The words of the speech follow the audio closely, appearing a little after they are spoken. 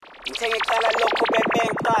Keep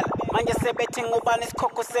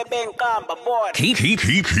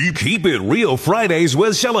it real Fridays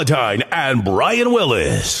with Celatine and Brian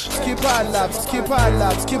Willis. Keep on laps, keep on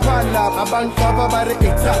laps, keep on laps. I'm cover by the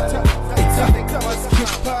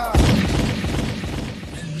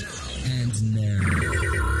And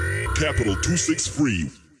now. Capital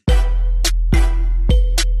 263.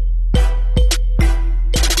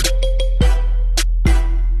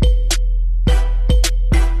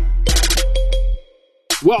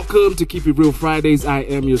 Welcome to Keep It Real Fridays. I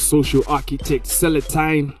am your social architect,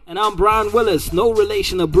 Celatine. And I'm Brian Willis, no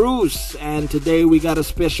relation to Bruce. And today we got a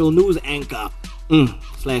special news anchor /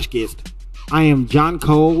 guest. I am John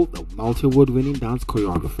Cole, the multi-award winning dance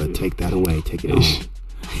choreographer. Take that away. Take it off.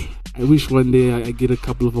 I wish one day I get a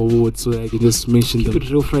couple of awards so I can just mention them. Keep It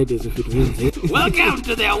Real Fridays if it wins it. Welcome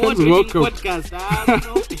to the award-winning podcast.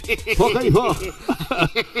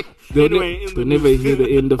 They'll never hear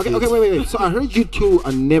the end of it. Okay, wait. So I heard you two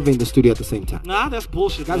are never in the studio at the same time. Nah, that's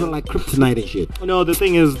bullshit. You guys are like kryptonite and shit. No, the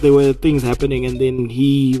thing is, there were things happening, and then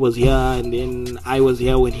he was here, and then I was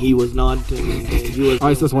here when he was not, and he was. Oh,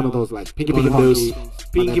 it's just one of those like pinky pom.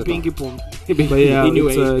 But yeah,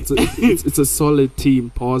 anyway, it's a solid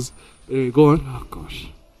team. Pause. Go on. Oh gosh.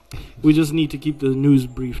 We just need to keep the news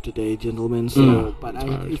brief today, gentlemen. So, but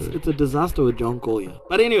it's a disaster with John Collier.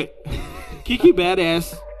 But anyway, Kiki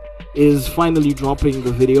Badass is finally dropping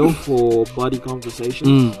the video for Body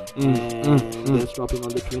Conversation, and that's dropping on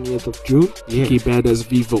the 20th of June. Kiki Badass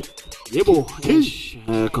Vivo.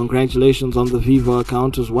 Congratulations on the Vivo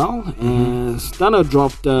account as well. Stunner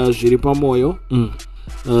dropped Jiripa Moyo.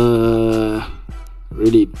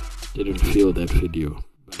 Really didn't feel that video.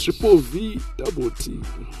 Triple V, double T.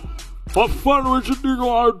 Have fun with your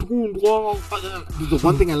The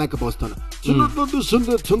one thing I like about Stunner. Shout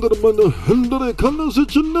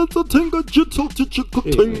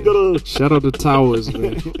out to Towers,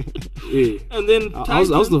 man. Yeah. And then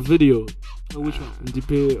how's the video? Which one?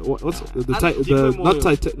 What's the title? Not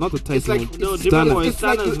the title. It's like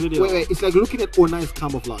Stunner's video. Wait, it's like looking at Onai's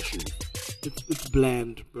camouflage shoes. It's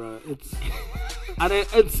bland, bro.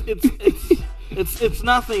 It's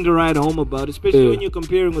nothing to write home about, especially when you're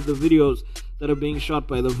comparing with the videos that are being shot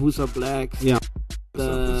by the Vusa Blacks,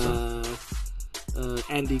 the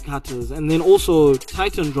Andy Cutters, and then also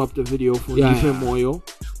Titan dropped a video for Ife Moyo.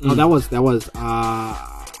 Oh, that was.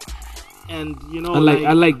 And you know,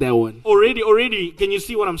 I like that one. Already, can you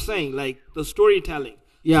see what I'm saying? Like the storytelling.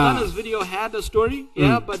 Yeah. Stunner's video had a story,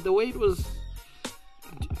 but the way it was.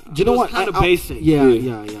 Do you know what? Kind of basic. Yeah.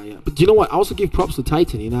 But do you know what? I also give props to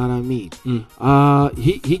Titan. You know what I mean?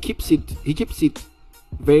 He keeps it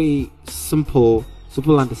very simple, so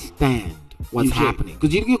people understand what's happening.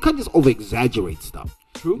 Because you can't just over exaggerate stuff.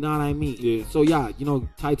 True. You know what I mean? Yeah. So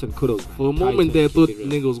Titan kudos. For a moment there, I thought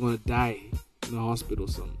nigga was gonna die in the hospital or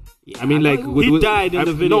something. Yeah, I mean, like he died in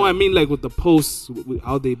the video. No, I mean like with the posts, with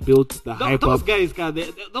how they built the hype those up.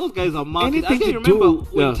 Those guys are marketers. I Anything can to remember do-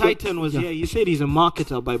 when Titan was here. He said he's a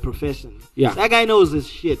marketer by profession. Yeah. That guy knows his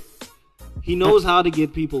shit. He knows how to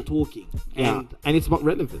get people talking. And it's about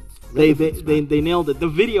relevance. They nailed it. The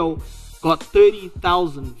video got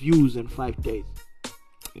 30,000 views in 5 days.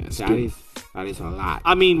 Yes, that is a lot.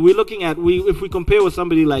 I mean, we're looking at if we compare with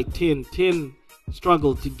somebody like 10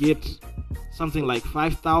 struggled to get something like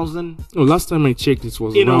 5,000. Oh, last time I checked, it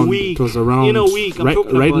was in around. a week. It was around in a week. I'm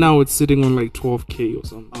talking right about now, it's sitting on like 12K or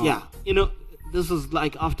something. Yeah, this is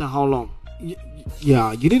like after how long?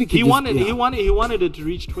 Yeah, you need to keep. He wanted it to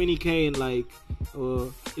reach 20K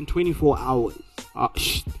in 24 hours.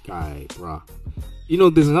 Guy, bruh. You know,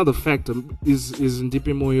 there's another factor. Is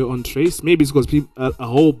Ndipe Moyo on Trace? Maybe it's because a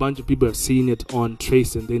whole bunch of people have seen it on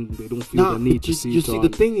Trace and then they don't feel the need to see it. You see, on the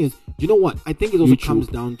thing is, you know what? I think it also YouTube. comes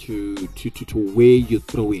down to where you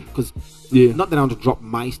throw in. Because not that I want to drop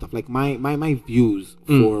my stuff. Like my views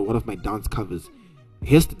for one of my dance covers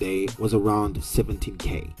yesterday was around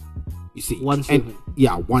 17K. You see,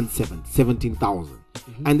 17,000.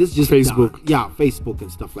 And this is just Facebook. Facebook and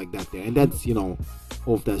stuff like that there. And that's, all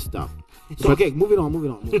of that stuff. So, okay, moving on.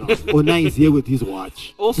 Onai is here with his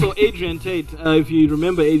watch. Also, Adrian Tate, if you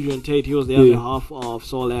remember Adrian Tate, he was the other half of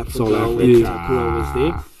Soul Africa when Takura was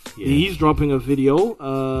there. Yeah. He's dropping a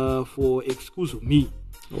video for Excuse Me.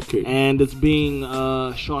 Okay. And it's being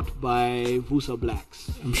shot by Vusa Blacks.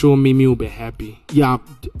 I'm sure Mimi will be happy. Yeah,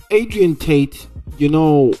 Adrian Tate, I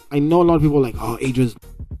know a lot of people are like, oh, Adrian's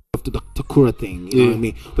after the Takura thing, you know what I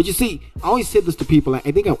mean? But you see, I always said this to people. I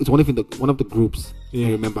think it's one of the groups.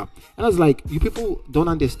 I remember, and I was like, you people don't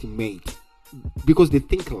underestimate because they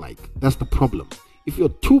think alike. That's the problem. If you're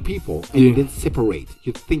two people and you then separate,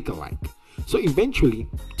 you think alike. So eventually,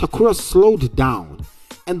 Takura slowed down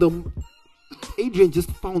And Adrian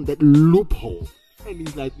just found that loophole. And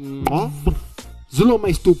he's like, Zulu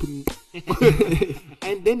my stupid.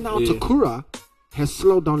 And then now Takura has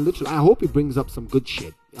slowed down literally. I hope he brings up some good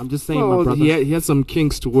shit. I'm just saying, my brother. He had some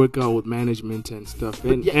kinks to work out with management and stuff.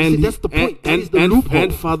 And that's the point. That is the loophole.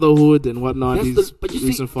 And fatherhood and whatnot. But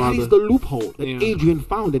you see, that is the loophole that Adrian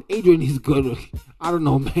found. And Adrian is good. I don't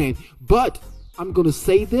know, man. But I'm going to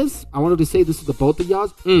say this. I wanted to say this to the both of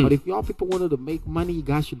y'all. But if y'all people wanted to make money, you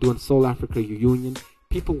guys should do a Soul Africa reunion.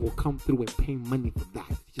 People will come through and pay money for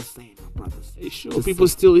that. Just saying, my brothers. Hey, sure. People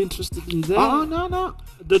still interested in that? Oh, no.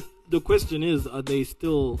 The question is, are they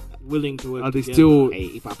still willing to work? Are they together? still?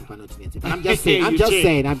 Hey, but I'm just saying.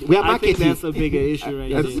 We are marketing. I think that's a bigger issue right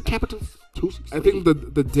That's there. the capital. 263. I think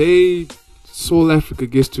the day Soul Africa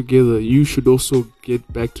gets together, you should also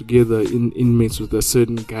get back together in inmates with a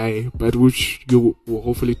certain guy, but which you will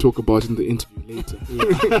hopefully talk about in the interview later.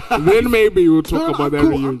 Then maybe we'll talk about that.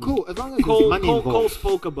 I'm cool. As long as there's money involved. Cole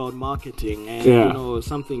spoke about marketing, and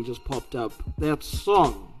something just popped up. That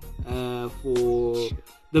song for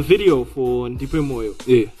the video for Ndipe Moyo.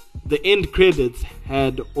 Yeah. The end credits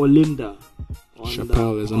had Olinda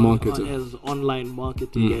Chappelle as a marketer. As online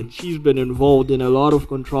marketing, and she's been involved in a lot of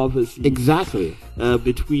controversy. Exactly.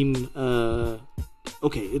 Between not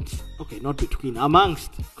between,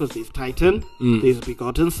 amongst, because there's Titan, there's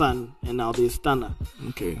Begotten Son, and now there's Stunna.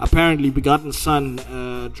 Okay. Apparently, Begotten Son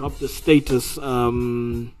dropped a status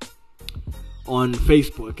on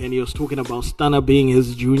Facebook, and he was talking about Stunna being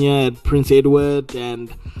his junior at Prince Edward,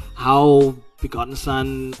 and how Begotten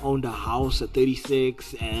Son owned a house at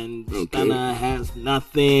 36, and Stunna has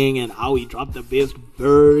nothing, and how he dropped the best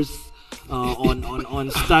verse on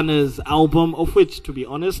Stunna's album, of which, to be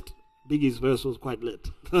honest, Biggie's verse was quite lit.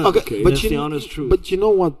 Okay, but that's the honest truth. But you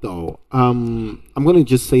know what, though? I'm going to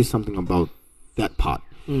just say something about that part.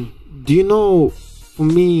 Do you know, for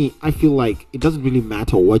me, I feel like it doesn't really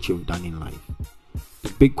matter what you've done in life.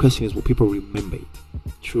 The big question is, will people remember it?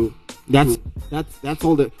 True. That's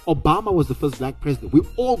all. Obama was the first black president. We're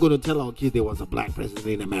all going to tell our kids there was a black president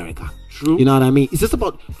in America. True. You know what I mean? It's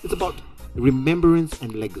about remembrance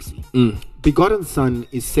and legacy. Begotten Son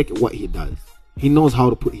is sick at what he does. He knows how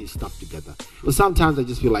to put his stuff together. But sometimes I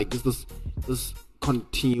just feel like this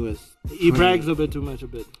continuous. He brags a bit too much.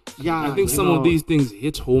 Yeah, I think some of these things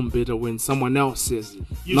hit home better when someone else says it.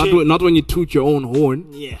 Not when you toot your own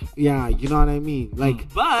horn. Yeah. Yeah, you know what I mean?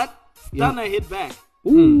 But Stunna hit back.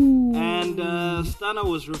 Ooh. And Stunna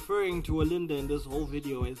was referring to Olinda in this whole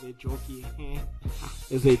video as a jokey.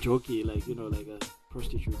 Like a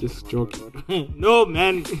prostitute. Just joking. No,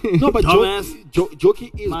 man. No, but dumbass. Jokey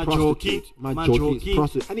is Majoki. prostitute. Majoki is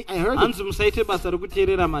prostitute. And I heard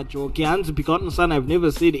Majoki. Begotten Son, I've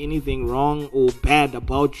never said anything wrong or bad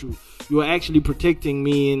about you. You are actually protecting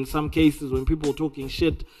me in some cases when people are talking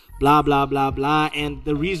shit, blah, blah, blah, blah. And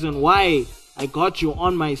the reason why I got you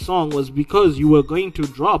on my song was because you were going to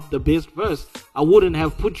drop the best verse. I wouldn't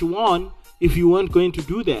have put you on if you weren't going to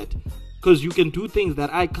do that. Because you can do things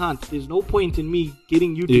that I can't. There's no point in me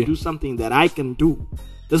getting you to do something that I can do.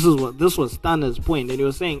 This was Stunna's point. And he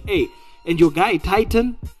was saying, hey, and your guy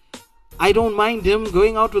Titan, I don't mind him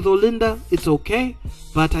going out with Olinda. It's okay.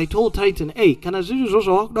 But I told Titan, hey,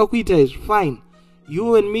 it's fine.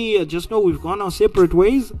 You and me just know we've gone our separate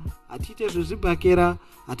ways. But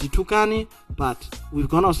we've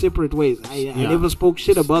gone our separate ways. I never spoke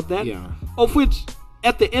shit about that. Yeah. Of which,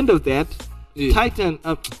 at the end of that, Titan...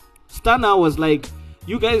 Stunna was like,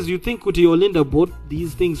 you guys, you think Kuti Olinda bought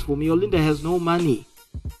these things for me? Olinda has no money.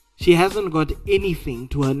 She hasn't got anything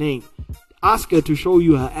to her name. Ask her to show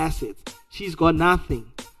you her assets. She's got nothing.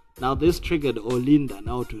 Now this triggered Olinda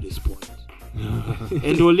now to this point.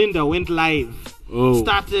 And Olinda went live.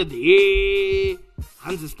 Started,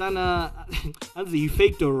 Hansi, he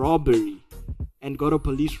faked a robbery and got a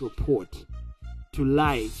police report to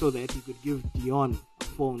lie so that he could give Dion a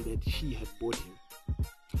phone that she had bought him.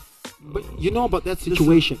 But you know about that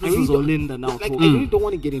situation. This is Olinda now. I really don't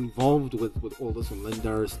want to get involved with all this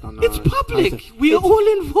Olinda, Stunna. It's public. We are all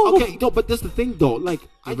involved. Okay, no, but that's the thing though. Like,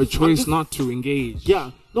 I have a choice not to engage. Yeah,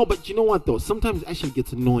 no, but you know what though? Sometimes it actually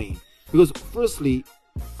gets annoying because, firstly,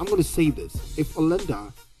 I'm going to say this: if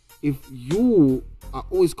Olinda, if you are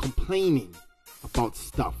always complaining about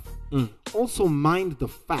stuff, also mind the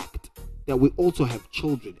fact that we also have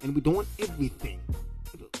children and we don't want everything.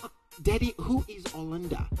 Daddy, who is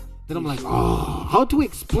Olinda? Then I'm like, how to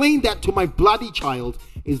explain that to my bloody child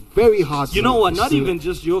is very hard. You know what? Not even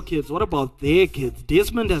just your kids. What about their kids?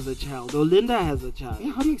 Desmond has a child. Olinda has a child.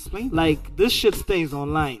 Yeah, how do you explain that? Like, this shit stays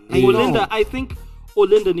online. Olinda, I think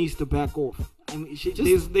Olinda needs to back off. I mean,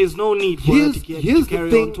 there's no need for her to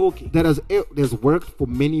carry on talking. That has worked for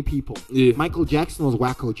many people. Yeah. Michael Jackson was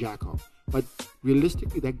wacko jacko, but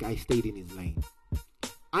realistically, that guy stayed in his lane.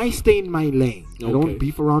 I stay in my lane. I don't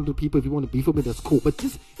beef around with people. If you want to beef with me, that's cool. But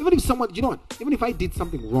just even if someone, you know what? Even if I did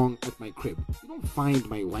something wrong at my crib, you don't find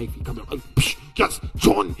my wife. He comes up, just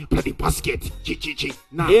John, bloody basket, chi.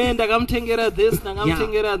 Nah. Yeah, nagamtengera this,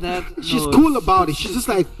 nagamtengera that. She's cool about it. She's just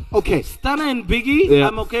like, okay. Stunna and Biggie,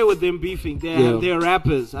 I'm okay with them beefing. They're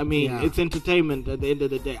rappers. I mean, it's entertainment at the end of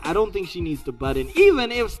the day. I don't think she needs to butt in.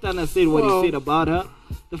 Even if Stunna said what he said about her,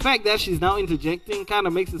 the fact that she's now interjecting kind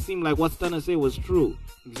of makes it seem like what Stunna said was true.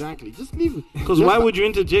 Exactly. Just leave it. Because why would you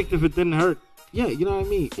interject if it didn't hurt? Yeah, you know what I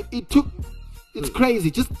mean? It's crazy.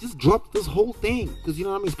 Just drop this whole thing. Because you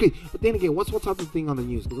know what I mean? It's crazy. But then again, what's other thing on the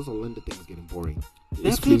news? Because this Olinda thing is getting boring.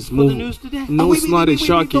 That's it for the news today. No, it's not. It's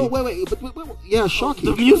shocking. Wait. Yeah, shocking.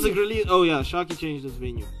 The music release. Oh, yeah. Shocky changed his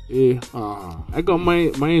venue. Yeah. I got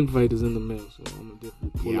my invite is in the mail. So I'm going to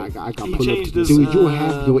definitely pull up. I got he pull changed up. this, Do you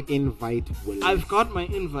have your invite? I've got my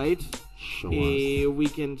invite. Show us. We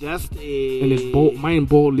can just... and mine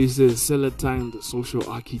boldly says Celatine, the social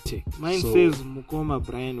architect. Mine says Mukoma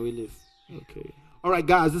Brian Willis. Okay. All right,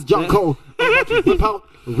 guys, this is John Cole. Whip out,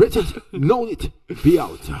 Richard, know it, be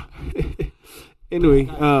out. Anyway,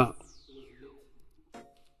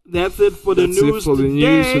 that's it for the news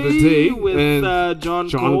today with John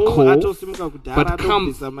Cole.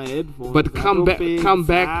 But come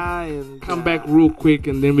back real quick,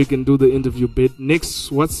 and then we can do the interview bit. Next,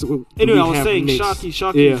 anyway, I was saying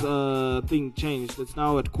Sharky's thing changed. It's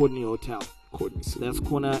now at Courtney Hotel. That's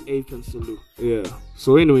corner 8th and Salute. Yeah.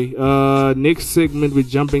 So anyway, next segment we're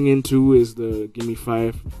jumping into is the Gimme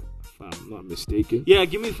 5. If I'm not mistaken. Yeah,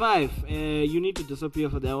 Gimme 5. You need to disappear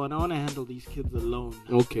for that one. I want to handle these kids alone.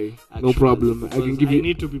 Okay, no problem. I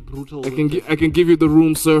need to be brutal. I can give you the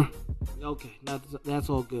room, sir. Okay, that's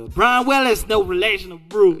all good. Brian Willis, no relation of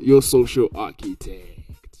Brew. Your social architect.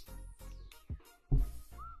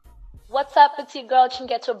 What's up, it's your girl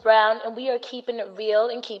Chingeto Brown, and we are keeping it real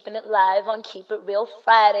and keeping it live on Keep It Real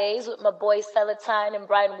Fridays with my boys Celatine and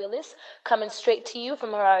Brian Willis, coming straight to you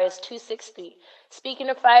from Harari's 263. Speaking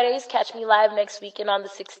of Fridays, catch me live next weekend on the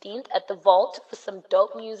 16th at the Vault for some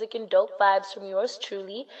dope music and dope vibes from yours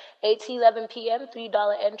truly. 8 to 11 p.m.,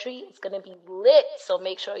 $3 entry. It's going to be lit, so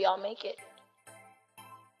make sure y'all make it.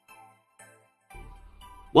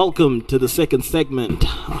 Welcome to the second segment.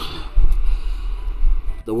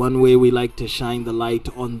 The one where we like to shine the light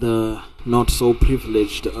on the not so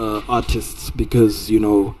privileged artists because, you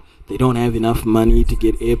know, they don't have enough money to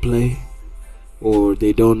get airplay, or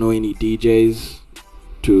they don't know any DJs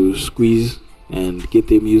to squeeze and get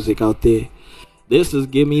their music out there. This is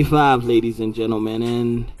Gimme 5, ladies and gentlemen,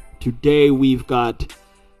 and today we've got...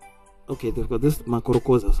 Okay, they've got this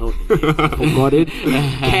Makorokoza sound. I forgot it.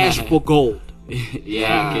 Cash for Gold.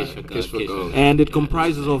 Yeah, Cash for Gold. And it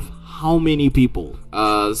comprises of how many people?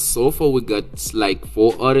 So far we got like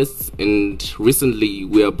 4 artists, and recently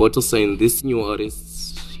we are about to sign this new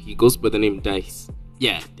artist. He goes by the name Dice.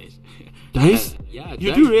 Yeah, Dice. Dice? Yeah.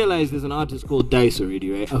 You do realize there's an artist called Dice already,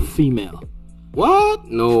 right? A female. What?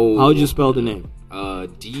 No. How'd you spell the name?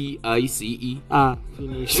 D-I-C-E.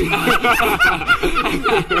 Finish.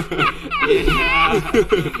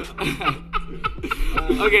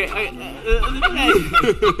 Okay.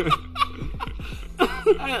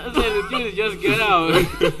 Just get out.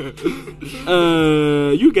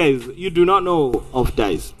 You guys, you do not know of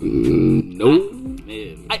Dice. No.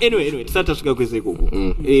 Anyway, your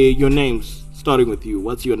names, starting with you.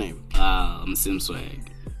 What's your name? I'm Sim Swag.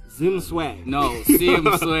 Sim Swag. No, Sim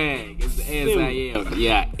Swag. It's S-I-M.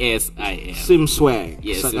 Yeah, S-I-M. Sim Swag.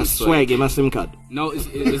 Yes, it's like a swag in my SIM card. No, it's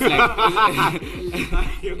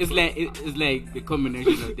like it's like the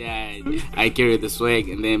combination of that. I carry the swag,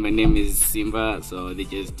 and then my name is Simba, so they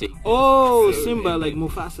just take. Oh, Simba, like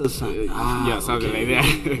Mufasa's son. Yeah, something like that.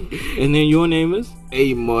 And then your name is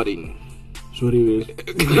A. Martin. Sorry,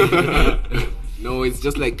 No, it's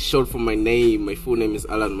just like short for my name. My full name is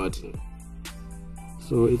Alan Martin.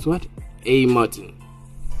 So it's what? A. Martin.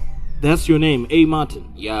 That's your name, A.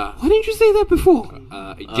 Martin. Yeah. Why didn't you say that before?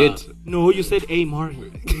 I did. No, you said A.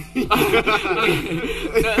 Martin.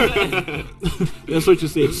 That's what you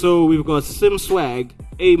said. So we've got Sim Swag,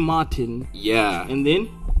 A. Martin. Yeah. And then?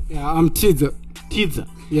 Yeah, I'm Tidza. Tidza.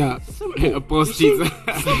 Yeah. Simple. Boss Tidza.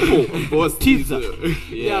 Simple. Boss Tidza.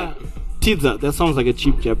 Yeah. Tidza. That sounds like a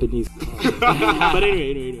cheap Japanese. But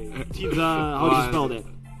anyway. Tidza, how do you spell that?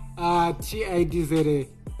 Tidza.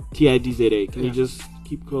 Tidza. Can you just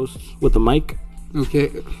keep close with the mic?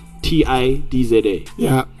 Okay. Tidza.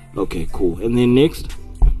 Yeah. Okay, cool. And then next?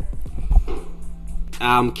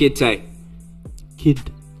 Kitai.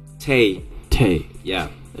 Kid Tay. Tay. Yeah.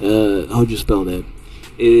 How'd you spell that?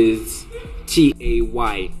 Is Tay,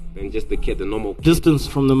 and just the kid, the normal kid. Distance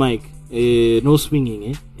from the mic. No swinging,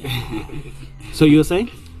 eh? So you were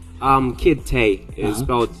saying? Kid Tay is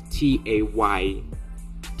spelled Tay.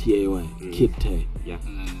 Tay. Kid Tay. Yeah.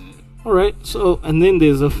 All right. So, and then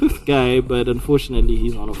there's a fifth guy, but unfortunately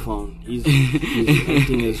he's on a phone. He's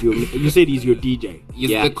acting as your. You said he's your DJ.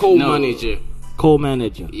 He's the co-manager.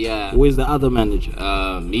 Co-manager. Yeah. Where's the other manager?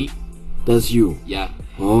 Me. That's you. Yeah.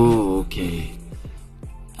 Oh, okay.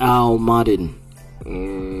 Al Martin.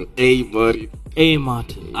 A Martin. A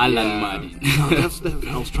Martin. Alan Martin. No, that's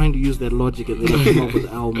I was trying to use that logic and then I came up with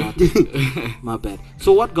Al Martin. My bad.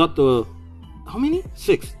 So what got the? How many?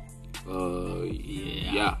 6.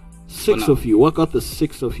 Yeah. 6 of you. What got the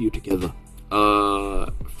 6 of you together?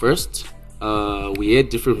 First, we had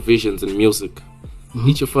different visions in music.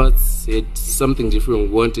 Each of us had something different we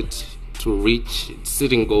wanted to reach,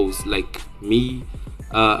 setting goals. Like me,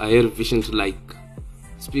 I had a vision to like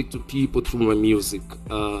speak to people through my music,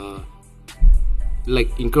 like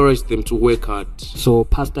encourage them to work hard. So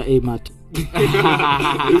Pastor A Martin. No,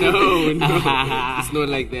 it's not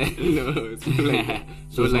like that. No, it's not like that.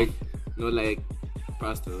 So not like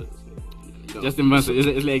pastor. No. Just a message.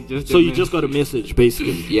 It's like just. So you just got a message,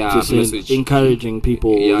 basically. Yeah, to send, message. Encouraging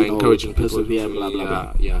people. Yeah, you know, encouraging to people. persevere, blah blah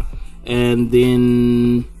blah. Yeah. And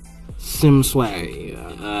then Sim Swag.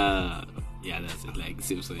 Yeah, that's it. Like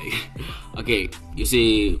seems like. Okay, you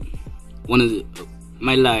see,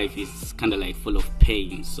 my life is kind of like full of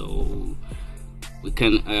pain, so we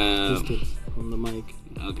can. Distance from the mic.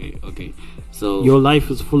 Okay. So your life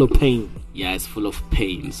is full of pain. Yeah, it's full of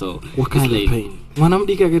pain. So what kind of pain?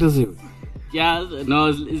 Yeah, no,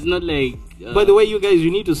 it's not like. By the way, you guys,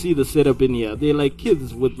 you need to see the setup in here. They're like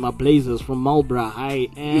kids with my blazers from Marlborough High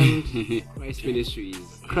and Christ Ministries.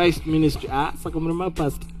 Christ Ministry. My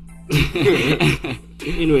past.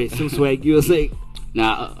 Anyway, Sim Swag, you were saying.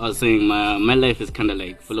 Nah, I was saying my life is kind of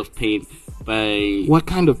like full of pain. By what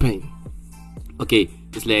kind of pain? Okay,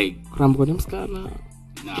 it's like.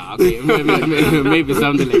 Nah, okay, maybe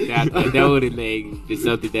something like that. That would like be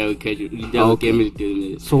something that would catch you. That would get me to do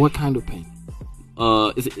this. So what kind of pain?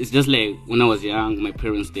 It's just like when I was young, my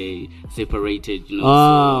parents they separated. You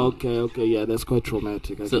know. Okay, yeah, that's quite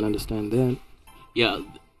traumatic. I can understand that. Yeah,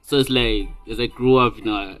 so it's like as I grew up, you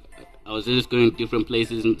know, I was just going different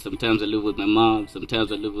places. Sometimes I live with my mom.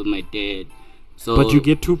 Sometimes I live with my dad. So, but you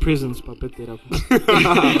get 2 presents,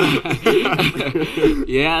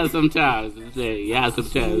 yeah, sometimes.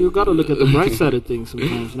 Sometimes. So you gotta look at the bright side of things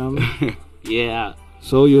sometimes, you know what I mean? Yeah.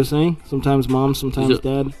 So you're saying sometimes mom, sometimes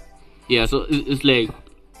dad? Yeah, so it's like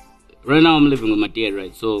right now I'm living with my dad,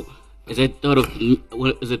 right? So as I thought of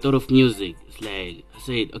music, it's like I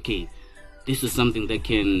said, okay, this is something that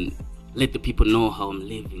can let the people know how I'm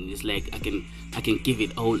living. It's like I can give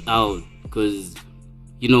it all out because,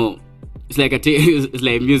 you know. It's like it's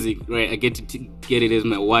like music, right? I get to get it as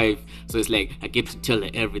my wife, so it's like I get to tell her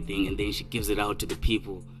everything, and then she gives it out to the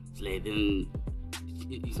people. It's like then.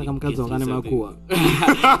 No, not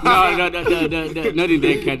in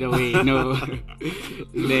that kind of way. No,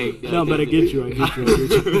 like no, but I get you.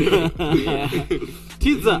 Yeah.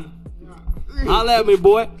 Tiza, holla at me,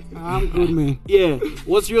 boy. I'm good, man. Yeah,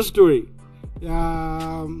 what's your story?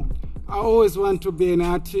 I always want to be an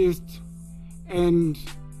artist, and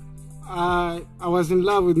I was in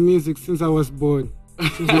love with music since I was born.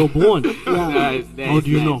 Since you were born? Yeah. Nice, how do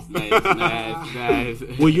you know? Nice.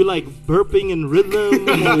 Were you like burping in rhythm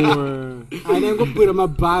or? I didn't go put on my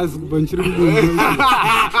bars, bunch of I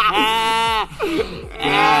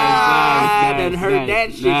done heard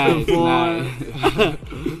that shit before.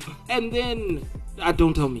 And then,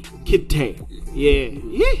 don't tell me, Kid Tay. Yeah,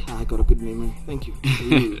 I got a good memory. Thank you.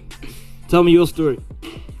 Tell me your story.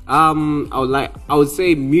 I would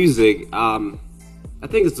say music. I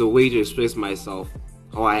think it's a way to express myself,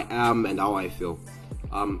 how I am and how I feel.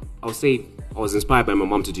 I would say I was inspired by my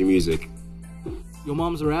mom to do music. Your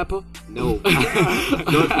mom's a rapper? No,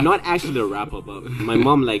 not actually a rapper, but my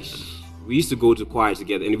mom, like, we used to go to choir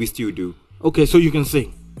together, and we still do. Okay, so you can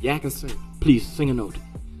sing? Yeah, I can sing. Please, sing a note.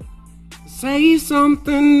 Say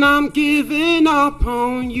something, I'm giving up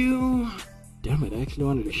on you. Damn it, I actually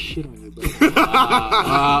wanted to shit on you, bro. That's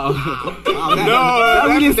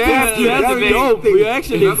dope. You're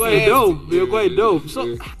actually quite dope. You're quite dope.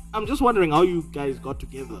 So, I'm just wondering how you guys got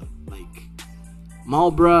together. Like,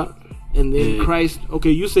 Marlborough and then Christ.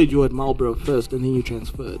 Okay, you said you were at Marlborough first and then you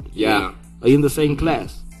transferred. Yeah. Are you in the same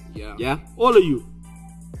class? Yeah. All of you?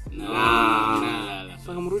 Nah.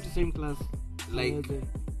 So, I'm the same class. Like...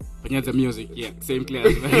 Panyaza music, yeah, same class.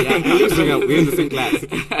 Yeah, we're in the same class.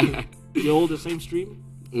 You all the same stream?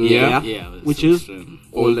 Yeah. Which is?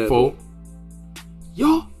 All four.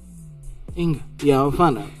 Yo. Inga. Yeah,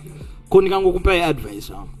 fana. Kunikango kumpa advice.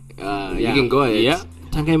 You can go ahead. Yeah.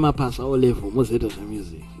 Tangai mapasa all level. Most of the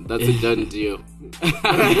music. That's a done deal.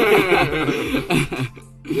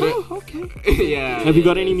 Oh, okay. Yeah. Have you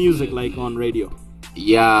got any music like on radio?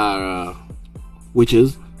 Yeah. Which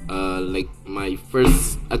is? Like my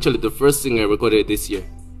first, actually the first thing I recorded this year.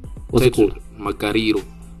 What's it called? Magariro.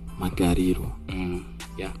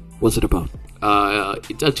 Yeah. What's it about?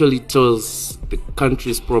 It actually tells the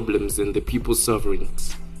country's problems and the people's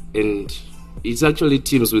sufferings, and it actually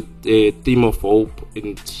teams with a theme of hope.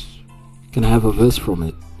 And can I have a verse from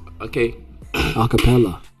it? Okay. A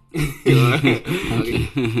cappella.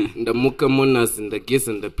 Ndamuka monas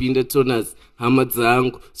ndagesa ndapinda tonas hama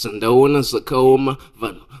dzangu zvandaona zvakaoma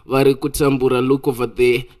vanhu vari kutambura. Look over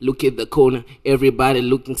there, look at the corner, everybody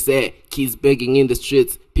looking sad, kids begging in the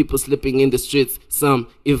streets, people sleeping in the streets, some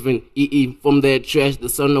even eating from their trash. The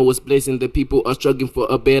sun was blazing, the people are struggling for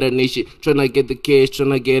a better nation, trying to get the cash, trying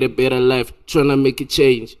to get a better life, trying to make a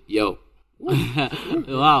change. Yo.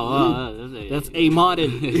 Wow. That's A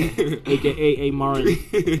Martin, aka A Martin.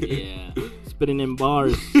 Yeah. Spitting in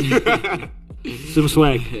bars. Sim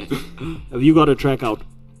Swag. Have you got a track out?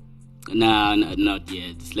 Nah, not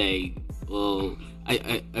yet. It's like, well,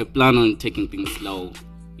 I plan on taking things slow.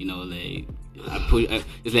 You know, like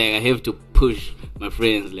it's like I have to push my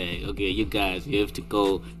friends. Like, okay, you guys, you have to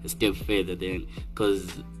go a step further then,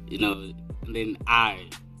 cause you know, and then I'll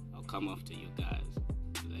come after you guys.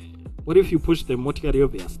 What if you push them? What can you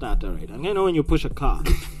be a starter, right? I know when you push a car.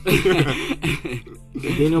 You'll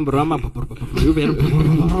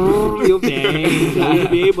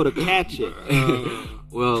be able to catch it.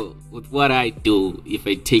 Well, with what I do, if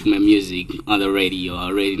I take my music on the radio, I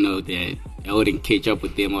already know that I wouldn't catch up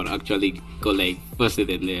with them or actually go like faster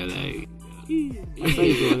than they're like.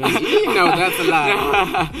 No, that's a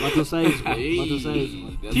lie. That's a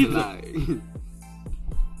lie.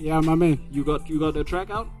 Yeah, my man. You got the track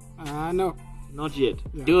out? No. Not yet.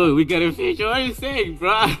 Yeah. Dude, we got a feature. What are you saying,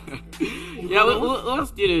 bro? Yeah,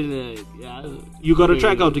 what's the yeah. You got a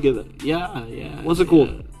track out together? Yeah. What's it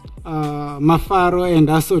called? Mafaro and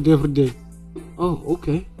Asod every day. Oh,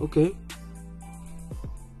 okay.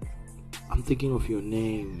 I'm thinking of your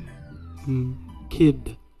name.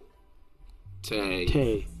 Kid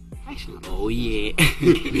Tay. Actually, oh yeah.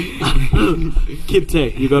 Kid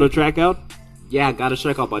Tay, you got a track out? Yeah, I got a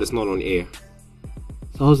track out, but it's not on air.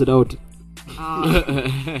 So how's it out?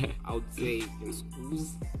 I would say in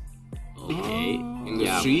schools. Okay. In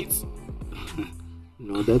the streets.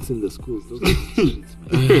 No, that's in the schools. Those are the streets,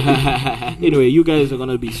 man. Anyway, you guys are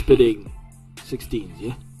gonna be spitting 16s,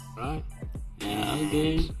 yeah? Right. Yeah,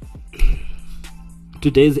 okay.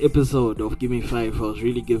 Today's episode of Give Me 5, I was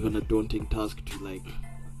really given a daunting task to like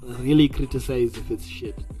really criticize if it's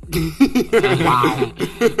shit. Wow.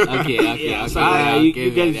 Okay. So,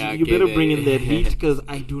 you guys, you better bring in that heat because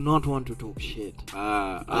I do not want to talk shit.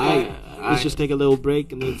 Let's just take a little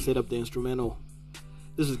break and then set up the instrumental.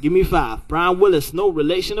 This is Give Me 5. Brian Willis, no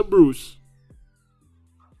relation to Bruce.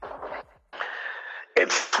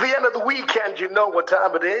 It's the end of the weekend, you know what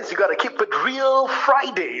time it is. You gotta keep it real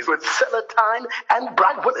Fridays with Celatine and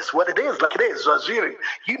Brian Willis. What it is, like it is, Zaziri.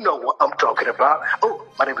 You know what I'm talking about. Oh,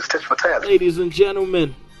 my name is Tish Patel. Ladies and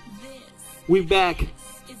gentlemen, we back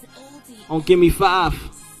on Give Me 5.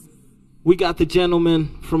 We got the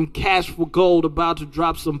gentleman from Cash for Gold about to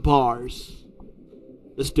drop some bars.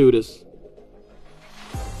 Let's do this.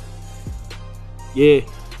 Yeah.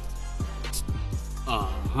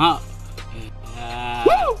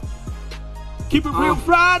 Woo! Keep it real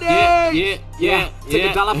Friday. Yeah.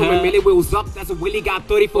 Take a dollar from a million wheels up. That's a Willie got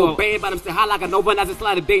 34 band, but I'm still high like a Nova. As a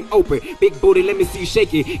slide, it ain't open. Big booty, let me see you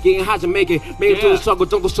shake it. Getting hot, Jamaican. Made it to the struggle,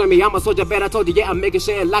 don't go strain me. I'm a soldier, bet I told you, yeah, I'm making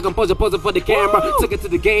shit like I'm posing for the camera. Woo! Took it to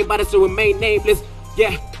the game, but it still remain nameless.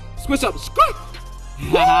 Yeah, switch up, squirt.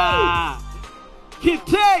 Kid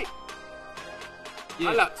Tay.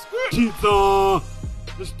 Yeah. Tita.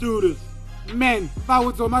 Let's do this. Man,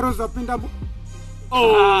 no.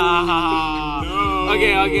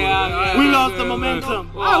 Okay. We lost the momentum.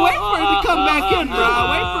 Wait for it to come back in, bro.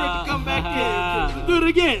 Wait for it to come back in. Do it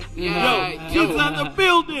again. Yo, kids on the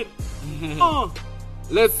building.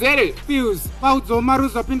 Let's hit it. Fuse. Are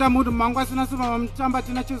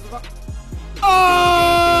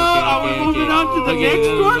we moving on to the next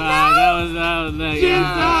one now? That was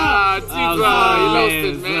you lost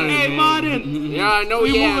it, man. Hey, Martin. Yeah, no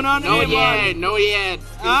we yet. Moving on no to yet. No yet.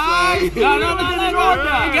 No. You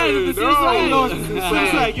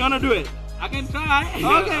guys, you wanna do it? I can try.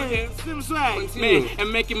 Okay, Sim Swag. Man,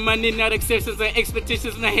 I'm making money, not exceptions and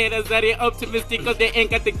expectations. My haters are they optimistic cause they ain't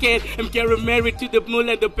got the cash. I'm getting married to the moon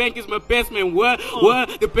and the bank is my best man. What?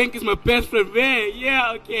 The bank is my best friend, man.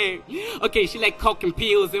 Yeah, okay. Okay, she like coke and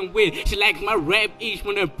pills and weed. She likes my rap each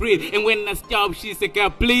when I breathe. And when I stop, she said,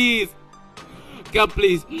 God, please. God,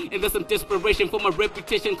 please. And there's some desperation for my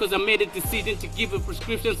reputation cause I made a decision to give a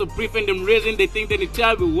prescription. So brief and them reason they think that they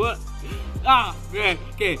tell me what? Ah, man,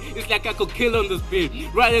 okay. It's like I could kill on this beat,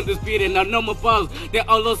 right on this beat, and I know my boss, they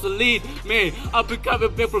all lost the lead, man. I'll be coming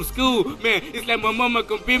back from school, man. It's like my mama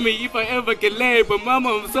can beat me if I ever get laid, but mama,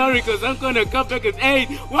 I'm sorry, cause I'm gonna come back at 8.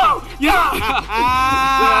 Whoa, yeah!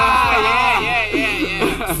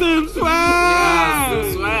 yeah. Sim Swag! Yeah,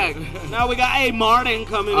 Sim Swag. Now we got A Martin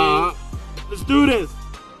coming in. Let's do this.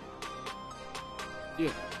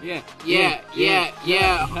 Yeah.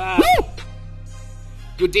 Woo!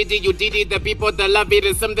 You did it, the people that love it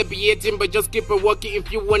and some that be hating, but just keep it working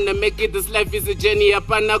if you wanna make it. This life is a journey,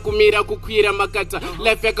 apana kumira kukwira makata.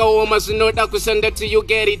 Life yakaoma zvinoda kushanda till you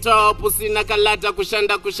get it all. Pusina kalata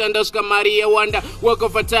kushanda shka Maria wanda. Work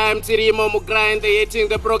over time, tirimo mu grind, they hating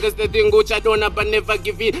the progress, the thing which I don't but never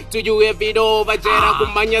give it to you have it over. Jera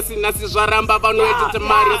kumanya sinasi zvaramba vanoita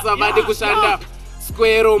tamari savadi kushanda.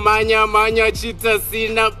 Square manya chita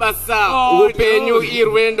sina basa upenyu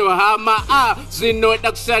irwendo hama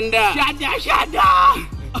zvinoda kushanda shanda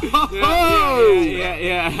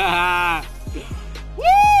yeah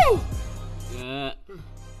woo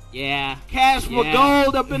yeah Cash for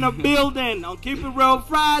gold up in the building on Keep It Real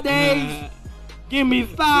Fridays. Give me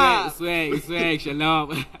 5 swag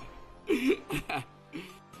shalom.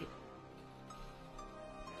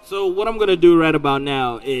 So what I'm gonna do right about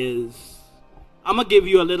now is I'm gonna give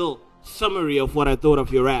you a little summary of what I thought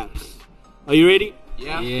of your raps. Are you ready?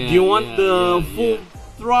 Yeah. Do you want the full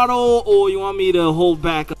throttle or you want me to hold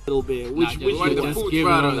back a little bit? Which you want the full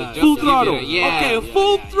throttle? Full throttle. Yeah. Okay,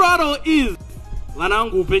 full throttle is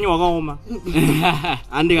Lanangu upenyu wakaoma.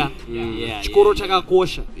 Andika. Chikoro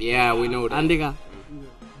chakakosha. Yeah, we know that. Andika.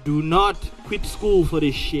 Do not quit school for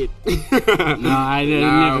this shit. No, I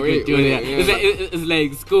never could do that. It's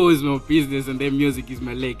like school is my business and then music is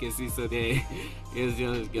my legacy. So they just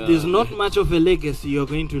go. There's not much of a legacy you're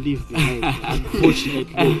going to leave behind,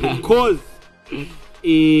 unfortunately. Because,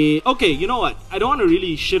 okay, you know what? I don't want to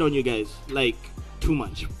really shit on you guys like too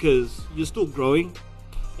much because you're still growing.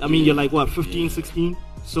 I mean, you're like what, 15, 16?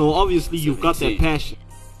 So obviously you've got that passion.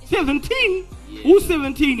 17? Yeah. Who's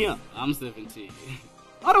 17 here? I'm 17.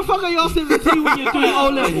 How the fuck are y'all 17 when you're doing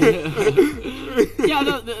O-level? Yeah,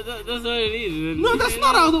 that's what it is. No, that's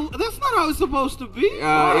not how it's supposed to be.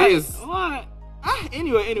 It is. What?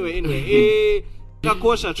 Anyway.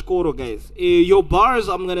 Kakosha Chikoro, guys. Your bars,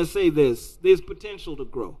 I'm gonna say this. There's potential to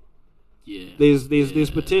grow. Yeah.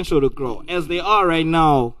 There's potential to grow. As they are right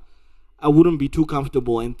now, I wouldn't be too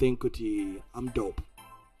comfortable and think, Kuti, I'm dope.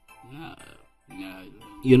 No.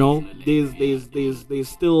 You know, there's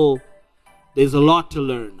still. There's a lot to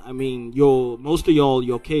learn. I mean, most of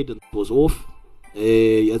your cadence was off,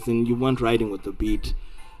 as in you weren't riding with the beat.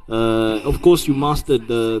 Of course, you mastered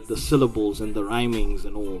the syllables and the rhymings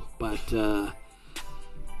and all, but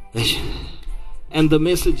and the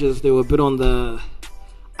messages, they were a bit on the.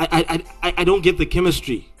 I don't get the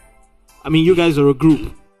chemistry. I mean, you guys are a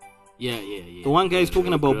group. Yeah. The one guy is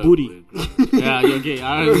talking about booty. Yeah, okay.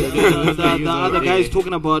 The other guy is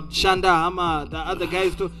talking about Shanda Hama. The other guy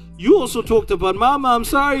is you also talked about Mama, I'm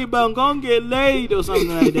sorry, but I'm gonna get laid or something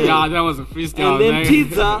like that. Yeah, that was a freestyle. And then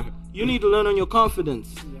Tiza, you need to learn on your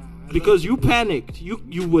confidence because you panicked.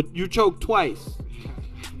 You choked twice.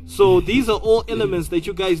 So these are all elements that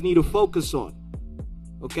you guys need to focus on.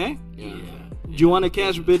 Okay? Yeah. Do you want a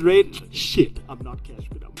cash bid rate? Shit, I'm not cash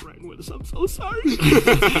bid. I'm Brian Willis. I'm so sorry.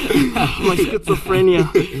 My schizophrenia.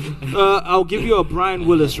 I'll give you a Brian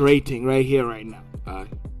Willis rating right here, right now.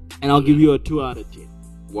 And I'll give you a 2 out of 10.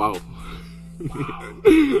 Wow.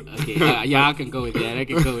 Okay. Yeah, I can go with that.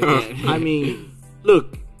 I mean,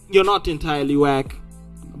 look, you're not entirely whack,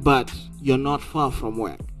 but you're not far from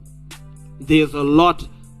whack. There's a lot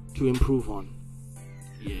to improve on.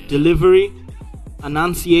 Yeah. Delivery,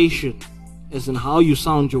 enunciation, as in how you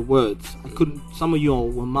sound your words. Some of you all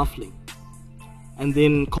were muffling. And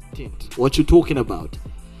then content, what you're talking about.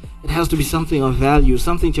 It has to be something of value,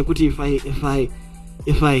 something Chakuti,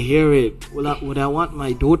 if I hear it, would I want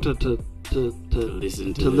my daughter to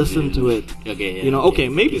listen to it? Okay, yeah,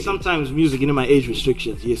 maybe sometimes music, my age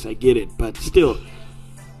restrictions, yes, I get it, but still,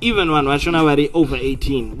 even when Washonawari over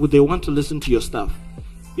 18, would they want to listen to your stuff?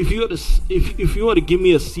 If you were to give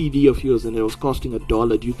me a CD of yours and it was costing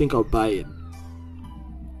 $1, do you think I'll buy it?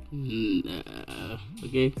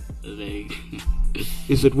 Okay. Like,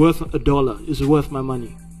 is it worth $1? Is it worth my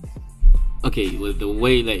money? Okay, well, the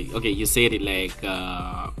way, like, okay, you said it like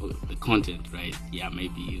the content, right? Yeah,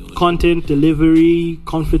 maybe. Content, delivery,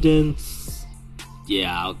 confidence.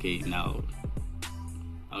 Yeah, okay, now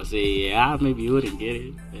I would say, yeah, maybe you wouldn't get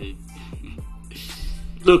it.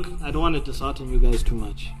 Look, I don't want to dishearten you guys too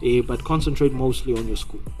much, but concentrate mostly on your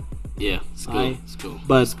school. Yeah, school.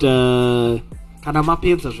 But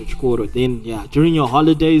then, yeah, during your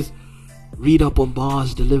holidays, read up on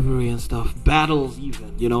bars, delivery and stuff, battles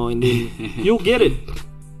even, you know, and then you'll get it.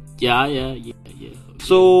 Yeah.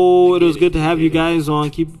 So it was good to have you guys on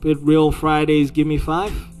Keep It Real Fridays. Give me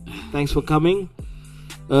 5. Thanks for coming.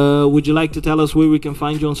 Would you like to tell us where we can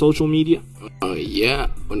find you on social media? Yeah,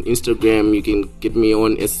 on Instagram you can get me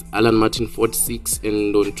on as Alan Martin 46,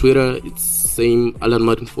 and on Twitter it's same Alan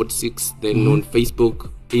Martin 46. Then on Facebook,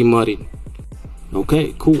 A Martin.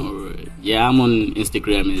 Okay, cool. Alright. Yeah, I'm on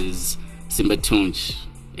Instagram as Simba Tunch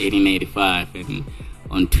 1885, and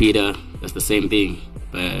on Twitter that's the same thing,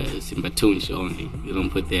 but Simba Tunch only. You don't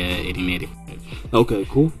put there 1885. Okay,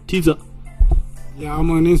 cool. Teaser. Yeah, I'm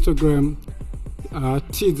on Instagram.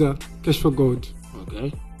 Teaser Cash for God.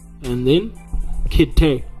 Okay. And then Kid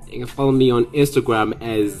Tay. You can follow me on Instagram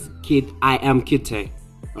as I am Kid Tay.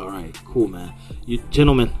 Alright, cool, man. You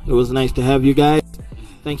gentlemen, it was nice to have you guys.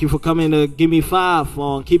 Thank you for coming to Give Me 5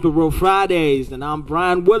 on Keep It Real Fridays. And I'm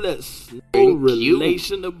Brian Willis. No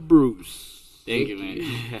relation to Bruce. Thank you, man.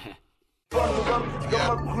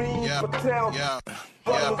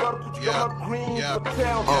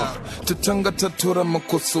 Tatanga tatura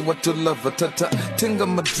makoso watu lava tata tenga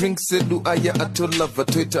ma drinks sedu aya ato lava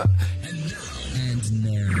Twitter.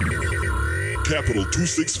 Capital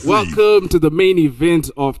 263. Welcome to the main event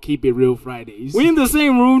of Keep It Real Fridays. We're in the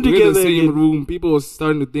same room together. We're in the same room. People are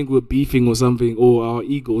starting to think we're beefing or something, or our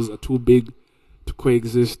egos are too big to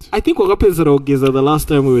coexist. I think Giza the last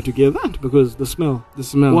time we were together because the smell. The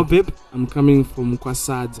smell. What, babe? I'm coming from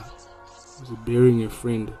Kwasadza. I was burying a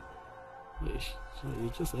friend.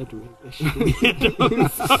 You just had to make that shit. I'm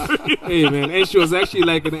sorry. Hey man, and she was actually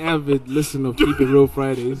like an avid listener of Keep It Real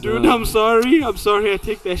Fridays. Dude, I'm sorry. I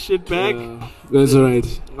take that shit back. That's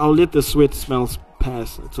alright. I'll let the sweat smells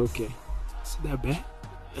pass. It's okay. Is that bad?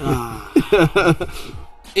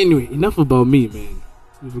 Anyway, enough about me, man.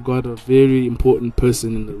 We've got a very important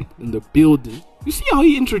person in the building. You see how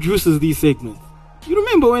he introduces these segments? You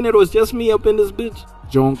remember when it was just me up in this bitch?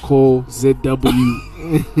 John Cole, ZW,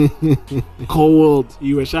 Cole World.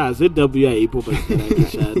 You were shy. ZW,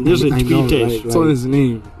 there's a Twitter. Right? It's on his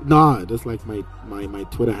name. Nah, that's like my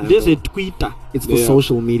Twitter handle. There's a Twitter. It's for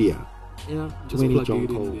social media. Yeah, just many John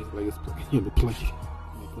Cole.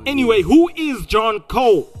 Anyway, who is John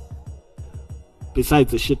Cole?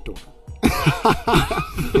 Besides the shit talk.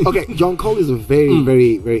 Okay, John Cole is a very,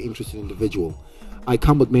 very, very interesting individual. I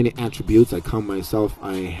come with many attributes. I come myself.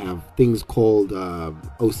 I have things called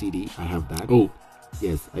OCD. I have that. Oh,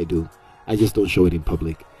 yes, I do. I just don't show it in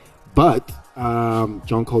public. But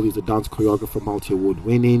John Cole is a dance choreographer, multi-award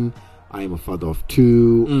winning. I am a father of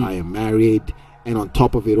 2. I am married, and on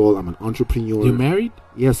top of it all, I'm an entrepreneur. You're married?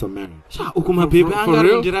 Yes, I'm married. For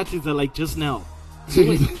real? Like just now.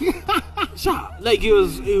 Like it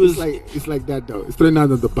was it's like that though. It's throwing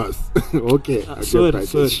out on the bus. Okay. Sorry.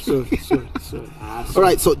 All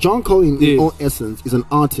right. So John Cole, in all essence, is an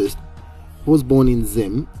artist who was born in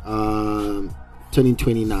Zim, turning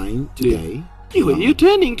 29 today. You're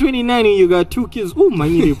turning 29 and you got 2 kids. Oh my!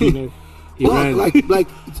 Well, like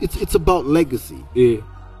it's about legacy. Yeah.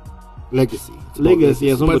 Legacy.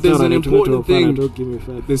 Yes, but there's an important thing.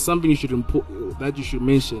 There's something you should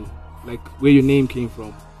mention, like where your name came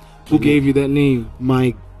from. Who gave you that name?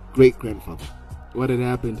 My great-grandfather. What had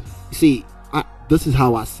happened? See, this is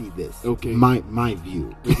how I see this. Okay. My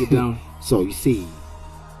view. Break it down. So you see,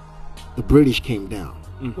 the British came down,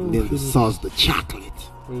 and then they sauced the chocolate,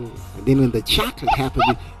 and then when the chocolate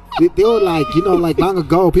happened, they were like, like long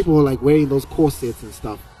ago, people were like wearing those corsets and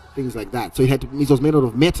stuff, things like that. So it was made out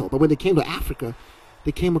of metal. But when they came to Africa,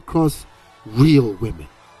 they came across real women,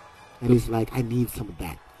 and it's like, I need some of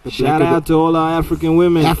that. Shout out to all our African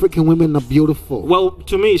women. African women are beautiful. Well,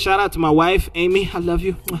 to me, shout out to my wife, Amy. I love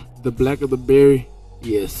you. The black of the berry.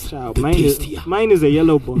 Yes. Mine is a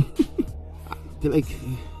yellow boy. Like,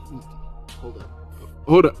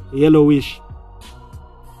 hold up. Yellowish.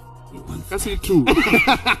 I see 2.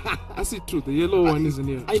 I see 2. The yellow one isn't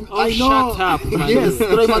here. I know. Shut up. Yes.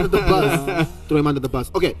 Throw him under the bus. Throw him under the bus.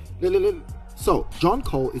 Okay. So John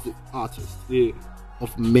Cole is an artist. Yeah.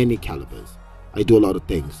 Of many calibers. I do a lot of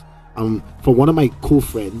things. For one of my cool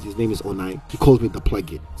friends, his name is Onai. He calls me the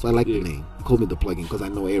plugin, so I like the name. He called me the plugin because I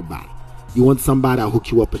know everybody. You want somebody, I'll hook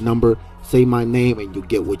you up a number, say my name, and you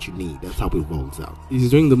get what you need. That's how it rolls out. He's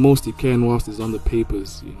doing the most he can whilst he's on the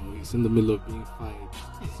papers. You know, he's in the middle of being fired.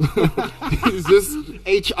 He's just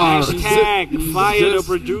HR. Hashtag fire the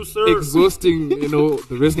producer. Exhausting, you know,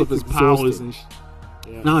 the rest of his powers and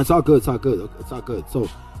No, it's all good. It's all good. It's all good. So,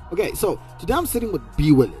 okay, so today I'm sitting with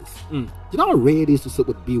B. Willis. You know how rare it is to sit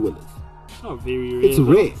with B. Willis? It's not very rare. It's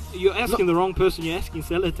rare. You're asking the wrong person. You're asking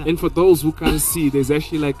Selatan. And for those who can't see, there's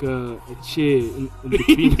actually like a chair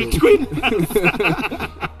in between.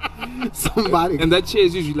 Somebody. And that chair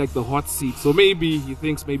is usually like the hot seat. So maybe he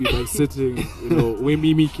thinks maybe by sitting, you know, where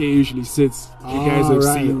Mimi K usually sits. You guys have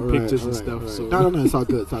seen pictures and stuff. So. No, it's all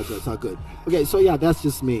good. It's all good. Okay, so yeah, that's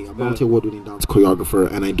just me. I'm a multi-award-winning dance choreographer,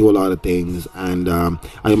 and I do a lot of things. And I'm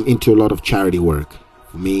into a lot of charity work.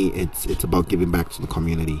 For me, it's about giving back to the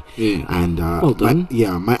community. Yeah. And well done.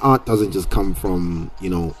 my art doesn't just come from, you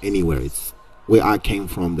know, anywhere. It's where I came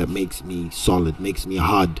from that makes me solid, makes me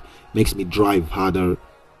hard, makes me drive harder,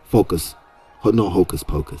 focus. No hocus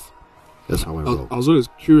pocus. That's how I roll. I was always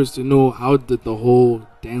curious to know, how did the whole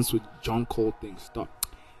Dance with John Cole thing start?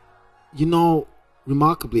 You know,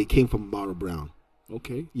 remarkably, it came from Mara Brown.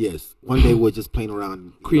 Okay. Yes. One day we're just playing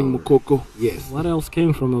around. Queen Mokoko. Yes. What else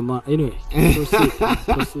came from anyway?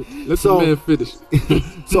 Proceed. Let's the man finish.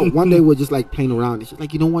 So one day we're just like playing around. And she's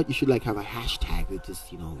like, you know what? You should like have a hashtag that just,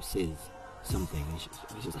 you know, says something. And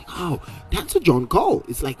she's like, oh, Dance with John Cole.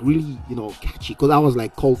 It's like really, you know, catchy. Because I was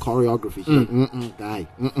like, Cole choreography. She's like, guy,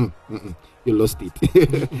 you lost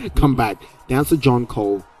it. Come back. Dance with John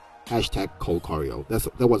Cole. Hashtag Cole choreo.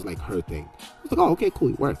 That was like her thing. I was like, oh, okay,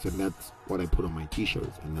 cool, it works. And that's what I put on my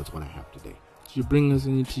t-shirts, and that's what I have today. Did you bring us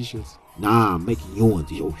any t-shirts? Nah, I'm making new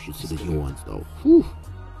ones. You should see the new ones though. Whew.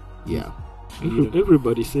 Yeah.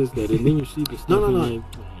 Everybody says that, and then you see the stuff.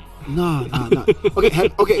 No. Okay.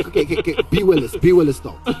 B. Willis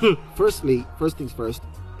though. First things first.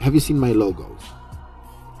 Have you seen my logos?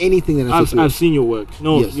 Anything that I've seen your work.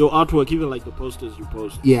 No, yes. Your artwork, even like the posters you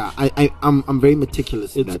post. Yeah, I'm very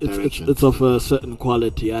meticulous in that direction. It's of a certain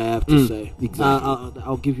quality, I have to say. Exactly.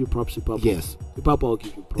 I'll give you props, Hip-Hop. Yes. Hip-Hop, I'll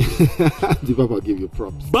give you props. Hip-Hop, I'll give you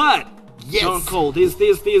props. But yes. John Cole, there's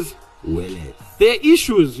Willis. There are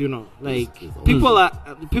issues, you know. Like people are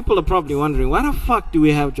probably wondering, why the fuck do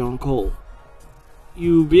we have John Cole?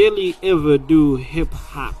 You barely ever do hip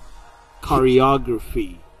hop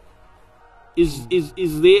choreography. Is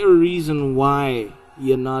there a reason why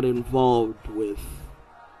you're not involved with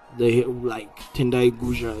the like Tendai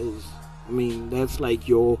Guja is? I mean, that's like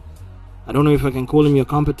your, I don't know if I can call him your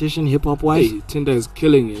competition hip hop wise. Hey, Tendai is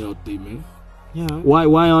killing it out there, man. Yeah.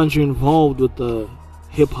 Why aren't you involved with the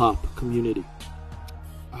hip hop community?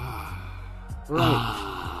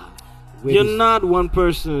 You're not one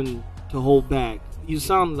person to hold back. You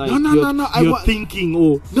sound like you're thinking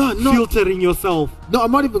or filtering yourself. No,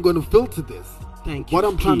 I'm not even going to filter this. Thank you. What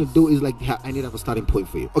I'm trying to do is like, I need to have a starting point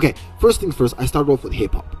for you. Okay, first things first, I started off with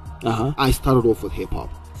hip hop. I started off with hip hop.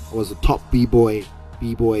 I was a top b-boy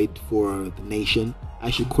for the nation. I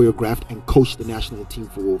actually choreographed and coached the national team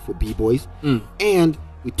for b-boys. And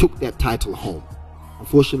we took that title home.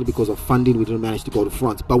 Unfortunately, because of funding, we didn't manage to go to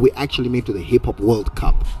France. But we actually made to the Hip Hop World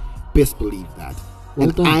Cup. Best believe that.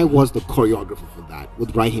 I was the choreographer for that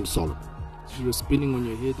with Raheem Solomon. So you were spinning on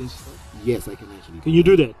your head and stuff? Yes, I can actually. Can you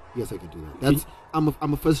do that? Yes, I can do that.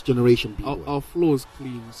 I'm a first generation b-boy. Our floor is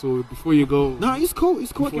clean, so before you go. No, it's cool.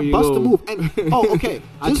 It's cool. I can bust the move. And okay.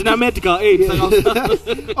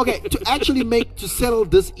 Okay, to actually to settle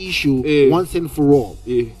this issue once and for all,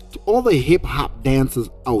 to all the hip hop dancers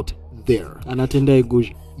out there. And Tendai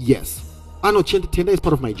Guji. Yes. I know Tendai is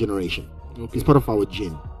part of my generation. Okay. It's part of our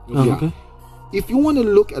gen. Okay. If you want to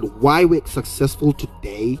look at why we're successful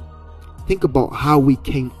today, think about how we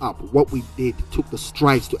came up, what we did, took the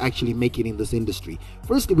strides to actually make it in this industry.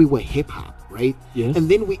 Firstly, we were hip-hop, right? Yeah. And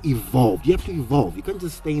then we evolved. You have to evolve. You can't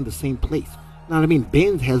just stay in the same place. Now, I mean,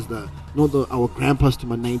 Benz has our grandpa's to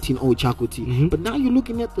my 19-0 Chakuti. But now you're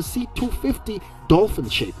looking at the C250 Dolphin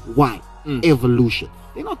shape. Why? Evolution.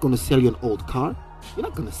 They're not going to sell you an old car. You're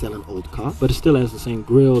not going to sell an old car. But it still has the same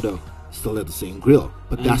grill, though. Still has the same grill.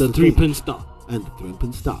 But and that's the 3-pin star. And the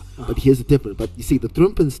 3-pin star. But here's the difference. But you see, the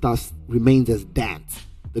 3-pin star remains as dance.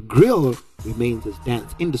 The grill remains as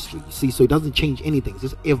dance industry. You see, so it doesn't change anything. It's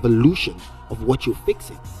just evolution of what you're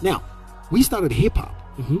fixing. Now, we started hip hop.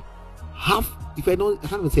 Half, I can't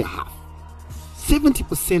even say half.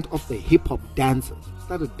 70% of the hip hop dancers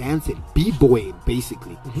started dancing, b-boying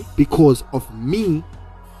basically, because of me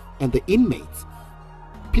and the inmates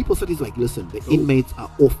people said, it's like, listen, the inmates are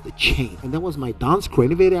off the chain. And that was my dance crew.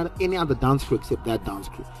 Any other dance crew except that dance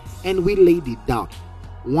crew. And we laid it down.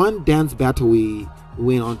 One dance battle we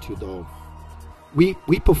went on to, though, we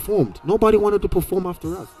performed. Nobody wanted to perform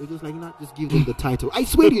after us. They're just like, just give them the title. I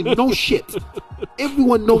swear to you, no shit.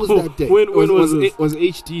 Everyone knows that day. When was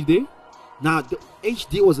HD there? Now, the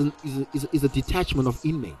HD is a detachment of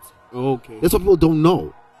inmates. Oh, okay. That's what people don't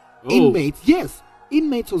know. Inmates, yes.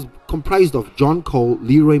 Inmates was comprised of John Cole,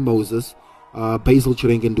 Leroy Moses, Basil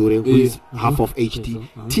Chirengendure, who is half of HD,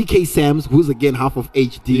 TK Sams, who's again half of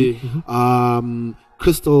HD,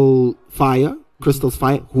 Crystal's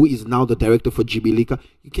Fire, who is now the director for Jibilika.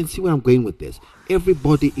 You can see where I'm going with this.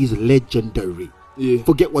 Everybody is legendary. Yeah.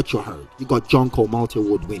 Forget what you heard. You got John Cole,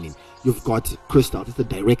 multi-award winning. You've got Crystal, that's the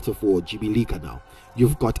director for Jibilika now.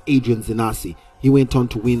 You've got Adrian Zenasi. He went on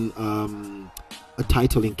to win a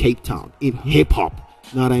title in Cape Town in hip hop.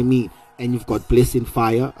 You know what I mean? And you've got Blessing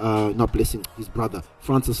Fire, not Blessing, his brother,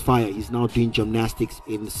 Francis Fire. He's now doing gymnastics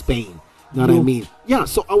in Spain. You know what I mean? Yeah,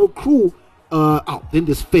 so our crew, then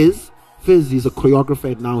there's Fizz. Fizz is a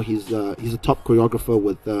choreographer and now he's a top choreographer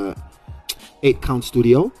with 8 Count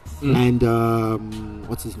Studio. And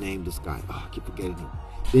what's his name, this guy? I keep forgetting him.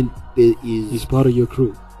 Then there is... He's part of your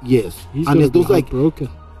crew. Yes. He's and there's those like... broken.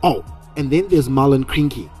 Oh, and then there's Marlon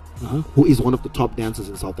Krinky, who is one of the top dancers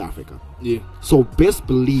in South Africa. Yeah. So best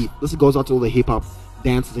believe, this goes out to all the hip-hop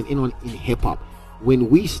dancers and anyone in hip-hop. When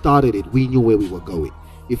we started it, we knew where we were going.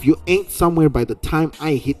 If you ain't somewhere by the time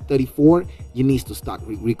I hit 34, you need to start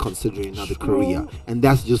reconsidering another career. And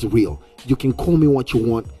that's just real. You can call me what you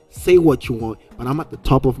want, say what you want, but I'm at the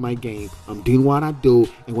top of my game. I'm doing what I do,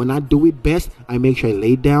 and when I do it best, I make sure I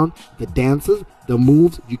lay down the dances, the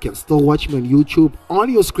moves. You can still watch me on YouTube, on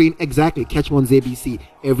your screen. Exactly. Catch me on ZBC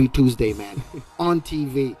every Tuesday, man. On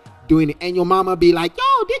TV, doing it. And your mama be like,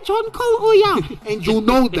 yo, did John Cole? Oh, yeah. And you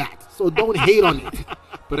know that. So don't hate on it.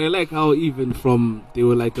 But I like how even from, they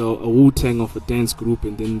were like a Wu-Tang of a dance group,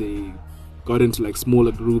 and then they got into like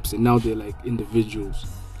smaller groups, and now they're like individuals.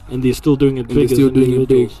 And they're still doing it big. They're still doing it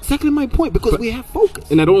big. Exactly my point, because we have focus.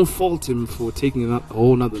 And I don't fault him for taking a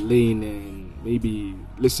whole nother lane, and maybe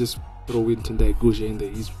let's just throw in Tendai Guja in there.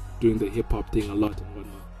 He's doing the hip-hop thing a lot and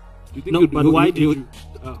whatnot. Do you think but why do you...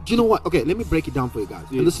 Do you know what? Okay, let me break it down for you guys.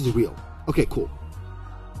 Yeah. And this is real. Okay, cool.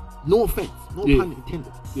 No offense. No pun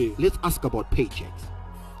intended. Yeah. Let's ask about paychecks.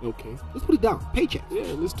 Okay. Let's put it down. Paychecks.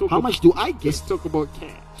 Yeah, let's talk. How much do I get? Let's talk about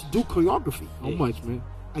cash. To do choreography. How much, man?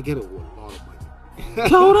 I get a lot of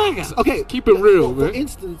money. Okay, keep it real, man. For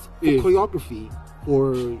instance, for choreography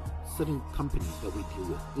for certain companies that we deal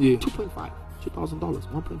with, $2,500,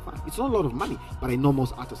 $1.5. It's not a lot of money, but I know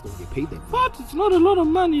most artists don't get paid that much. But it's not a lot of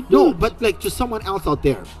money, dude. No, but like to someone else out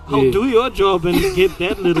there, I'll do your job and get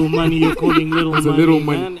that little money you're calling little money. A little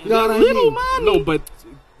money. Man. Little money. No, but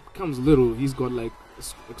it comes little. He's got like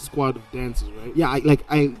a squad of dancers, right? Yeah,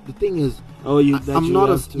 the thing is, I'm not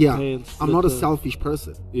a selfish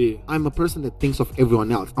person. Yeah, I'm a person that thinks of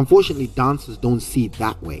everyone else. Unfortunately, dancers don't see it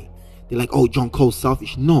that way. They're like, oh, John Cole's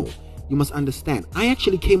selfish. No, you must understand. I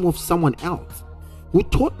actually came off someone else who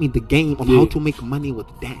taught me the game of how to make money with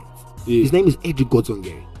dance. His name is Edric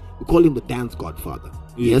Godzongeri. We call him the dance godfather.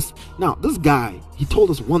 Yes. Now, this guy, he told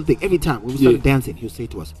us one thing every time when we started dancing. He would say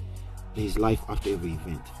to us, "There's life after every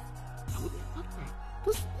event."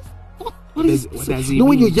 What does he mean?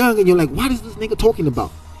 When you're young and you're like, what is this nigga talking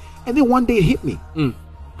about? And then one day it hit me. I'm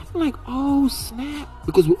like, oh snap.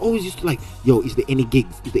 Because we always used to like, yo, is there any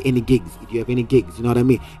gigs? Is there any gigs? Do you have any gigs? You know what I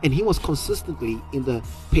mean? And he was consistently in the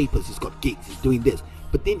papers. He's got gigs. He's doing this.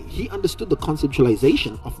 But then he understood the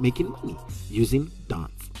conceptualization of making money using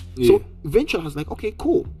dance. So eventually I was like, okay,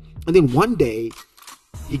 cool. And then one day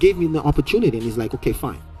he gave me the opportunity and he's like, okay,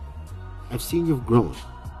 fine. I've seen you've grown.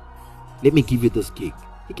 Let me give you this gig.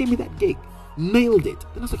 He gave me that gig. Nailed it.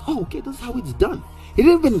 Then I was like, oh, okay, this is how it's done. He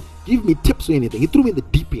didn't even give me tips or anything. He threw me in the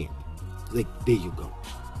deep end. He's like, there you go.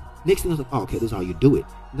 Next thing I was like, oh, okay, this is how you do it.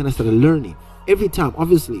 And then I started learning. Every time,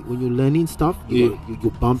 obviously, when you're learning stuff, you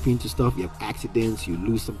bump into stuff, you have accidents, you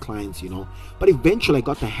lose some clients, you know. But eventually I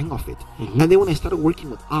got the hang of it. And then when I started working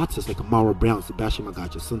with artists like Amara Brown, Sebastian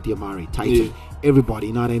Magacha, Cynthia Mari, Titan, everybody,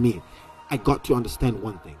 you know what I mean? I got to understand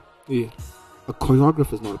one thing. A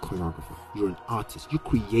choreographer is not a choreographer. You're an artist. You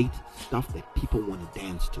create stuff that people want to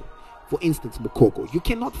dance to. For instance, Mukoko. You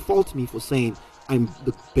cannot fault me for saying I'm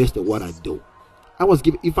the best at what I do. I was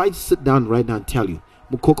given, if I sit down right now and tell you,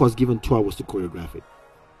 Mukoko was given 2 hours to choreograph it.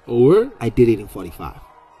 Or? I did it in 45.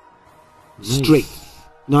 Nice. Straight.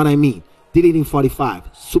 You know what I mean? Did it in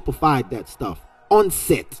 45. Superfied that stuff. On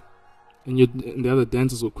set. And the other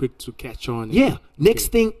dancers were quick to catch on. Yeah. Next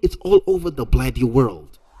thing, it's all over the bloody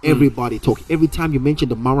world. Everybody talking. Every time you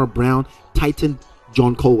mentioned the Mara Brown Titan,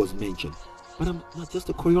 John Cole was mentioned. But I'm not just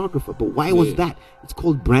a choreographer. But why was that? It's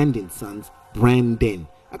called branding, sons. Branding.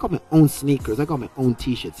 I got my own sneakers. I got my own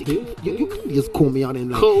t-shirts. You can't just call me out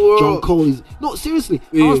and like John Cole is. No, seriously.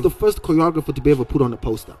 I was the first choreographer to be ever put on a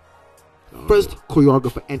poster. First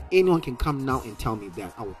choreographer. And anyone can come now and tell me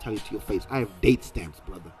that. I will tell you to your face. I have date stamps,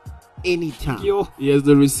 brother. Anytime. He has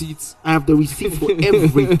the receipts. I have the receipts for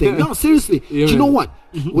everything. No, seriously. Do you know what?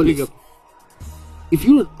 Well, if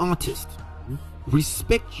you're an artist,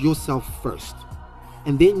 respect yourself first.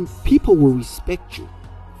 And then people will respect you. You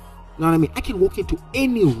know what I mean? I can walk into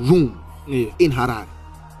any room in Harare.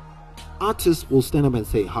 Artists will stand up and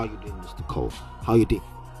say, how you doing, Mr. Cole? How you doing?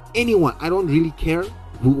 Anyone, I don't really care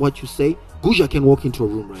what you say. Guja can walk into a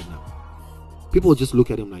room right now. People will just look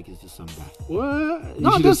at him like he's just some guy. What?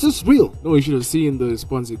 No, that's just real. No, you should have seen the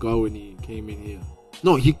response he got when he came in here.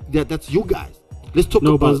 No, that's you guys. Let's talk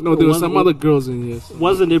about... No, there were some other girls in here.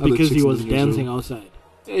 Wasn't it because he was dancing outside?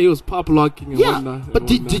 Yeah, he was pop locking and whatnot. But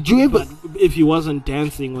did you ever... But if he wasn't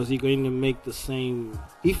dancing, was he going to make the same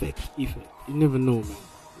effect? You never know, man.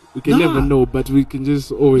 We can never know, but we can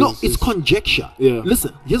just always... No, it's conjecture. Yeah.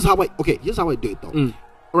 Listen, here's how I do it though.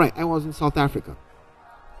 All right, I was in South Africa.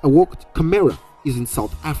 I walked... Camara is in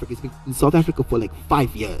South Africa. It's been in South Africa for like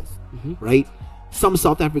 5 years, right? Some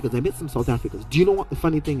South Africans, I met some South Africans. Do you know what the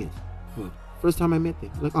funny thing is? First time I met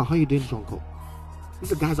them, like, oh, how you doing, John Cole?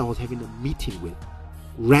 These are guys I was having a meeting with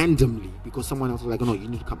randomly because someone else was like, oh no, you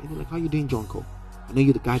need to come. And they're like, how you doing, John Cole? I know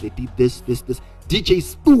you're the guy that did this. DJ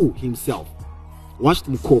Spoo himself watched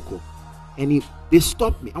Mukoko, and they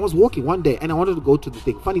stopped me. I was walking one day and I wanted to go to the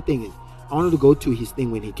thing. Funny thing is, I wanted to go to his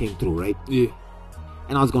thing when he came through, right? Yeah.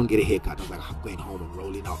 And I was going to get a haircut. I was like, I'm going home and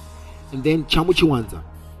rolling out. And then Chamu Chiwanza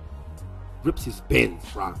rips his Benz,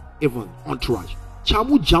 bro. Everyone, entourage.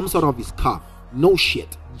 Chamu jumps out of his car. No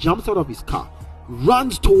shit. Jumps out of his car.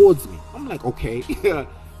 Runs towards me. I'm like, okay,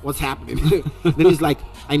 what's happening? Then he's like,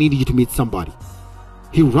 I need you to meet somebody.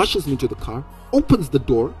 He rushes me to the car, opens the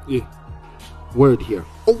door. Yeah. Word here.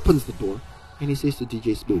 Opens the door. And he says to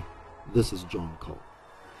DJ Spoo, this is John Cole.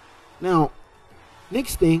 Now,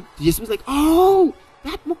 next thing, DJ Spoo's like, oh,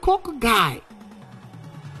 that Mukoko guy.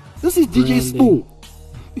 This is DJ Spoo.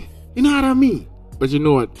 You know what I mean? But you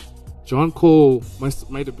know what? John Cole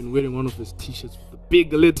might have been wearing one of his t-shirts with the big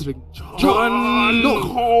glittering John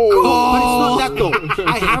Cole. But it's not that though.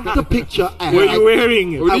 I have the picture. Were you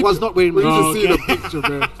wearing it? I was not wearing it. We need to see the picture,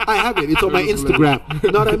 man. I have it. It's on my Instagram.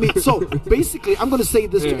 You know what I mean? So basically, I'm going to say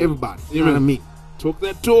this to everybody. You know what I mean? Talk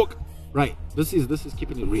that talk. Right. This is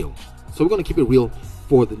keeping it real. So we're going to keep it real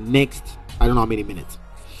for the next, I don't know how many minutes.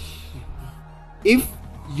 If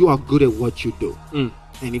you are good at what you do,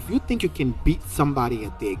 and if you think you can beat somebody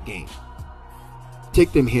at their game,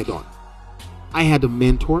 take them head on. I had a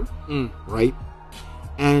mentor, right?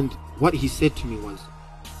 And what he said to me was,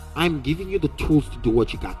 I'm giving you the tools to do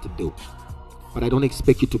what you got to do. But I don't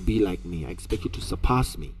expect you to be like me. I expect you to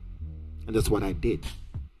surpass me. And that's what I did.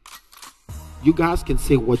 You guys can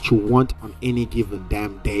say what you want on any given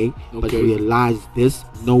damn day, but realize this,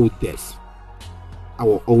 know this. I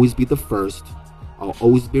will always be the first. I'll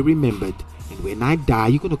always be remembered. And when I die,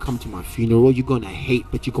 you're going to come to my funeral. You're going to hate,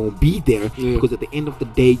 but you're going to be there. Because at the end of the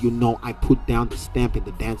day, you know I put down the stamp in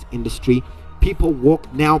the dance industry. People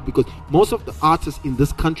walk now because most of the artists in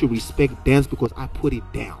this country respect dance because I put it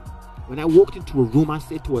down. When I walked into a room, I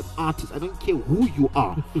said to an artist, I don't care who you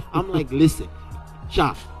are. I'm like, listen,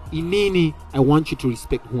 Cha, Inini, I want you to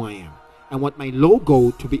respect who I am. I want my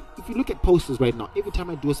logo to be, if you look at posters right now, every time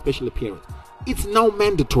I do a special appearance, it's now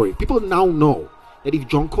mandatory. People now know that if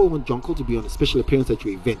John Cole wants John Cole to be on a special appearance at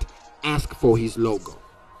your event, ask for his logo.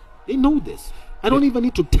 They know this. I don't even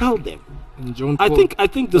need to tell them. And John Cole, I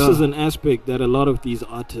think this is an aspect that a lot of these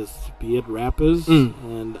artists, be it rappers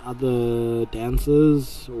and other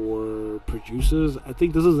dancers or producers, I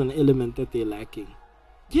think this is an element that they're lacking.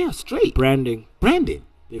 Yeah, straight. Branding.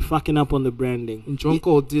 They're fucking up on the branding. And John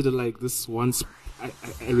Cole did like this once.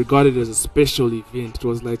 I regard it as a special event. It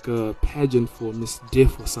was like a pageant for Miss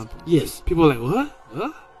Diff or something. Yes. People were like,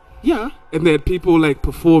 what? Yeah. And then people like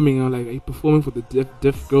performing. I'm like, are you performing for the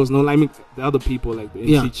deaf girls? No, I mean the other people like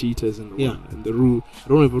the MC Cheetahs and the Rue. I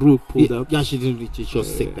don't know if Rue pulled up. Yeah, she didn't reach. She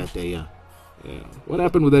was sick that day. Yeah. What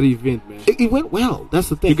happened with that event, man? It went well. That's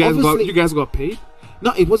the thing. You guys got paid?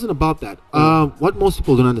 No, it wasn't about that. What most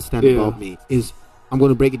people don't understand about me is, I'm going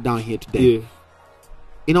to break it down here today. Yeah.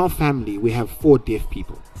 In our family, we have 4 deaf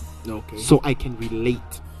people. Okay. So I can relate.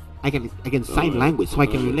 I can sign language, so I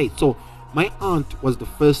can relate. So my aunt was the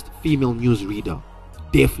first female newsreader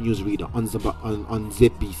deaf newsreader on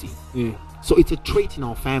ZBC. Yeah. So it's a trait in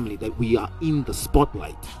our family that we are in the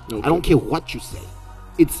spotlight. Okay. I don't care what you say.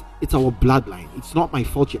 It's our bloodline. It's not my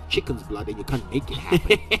fault you have chicken's blood and you can't make it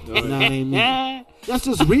happen. You know what I mean? That's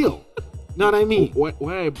just real. You know what I mean?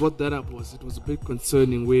 Why I brought that up was it was a bit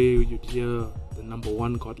concerning where you'd hear the number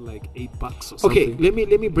one got like $8 or something. Okay, let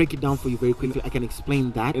me break it down for you very quickly. I can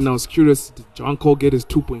explain that. And I was curious, did John Cole get his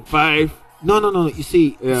 2.5? No. You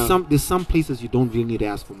see, there's some places you don't really need to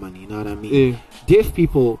ask for money. You know what I mean? Yeah. Deaf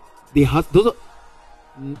people, those are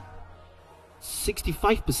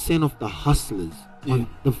 65% of the hustlers,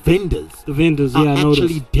 the vendors, are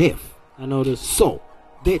actually deaf. I noticed. So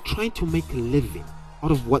they're trying to make a living out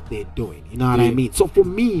of what they're doing. You know what I mean? So for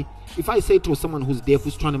me, if I say to someone who's deaf,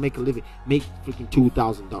 who's trying to make a living, make freaking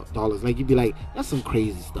 $2,000, like you'd be like, that's some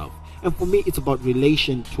crazy stuff. And for me, it's about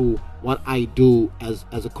relation to what I do as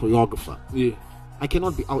a choreographer. Yeah. I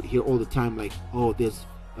cannot be out here all the time like, oh, there's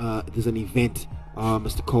an event,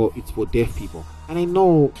 Mr. Cole, it's for deaf people. And I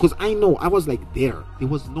know, because I was like there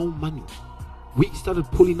was no money. We started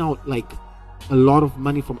pulling out like a lot of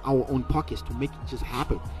money from our own pockets to make it just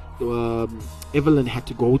happen. Evelyn had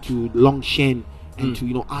to go to Longshan and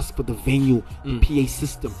to ask for the venue, the PA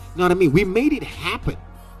system. You know what I mean? We made it happen.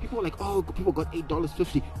 People were like, oh, people got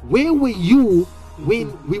 $8.50. Where were you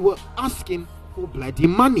when we were asking for bloody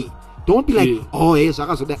money? Don't be like, oh, yes,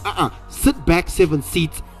 sit back 7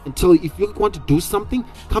 seats until if you want to do something,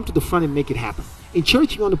 come to the front and make it happen. In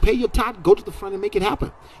church, you want to pay your tithe, go to the front and make it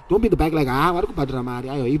happen. Don't be in the back like, nah,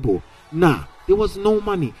 there was no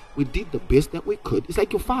money. We did the best that we could. It's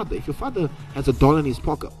like your father. If your father has $1 in his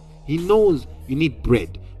pocket, he knows you need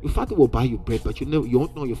bread. Your father will buy you bread, but you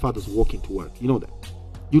don't know your father's walking to work. You know that.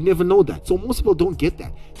 You never know that. So most people don't get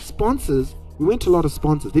that. Sponsors, we went to a lot of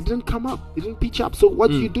sponsors. They didn't come up. They didn't pitch up. So what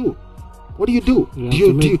do you do? What do you do? You have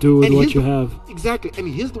to make do with what you have. Exactly. And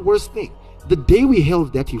here's the worst thing. The day we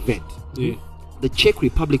held that event, the Czech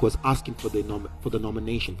Republic was asking for the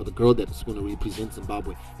nomination for the girl that is going to represent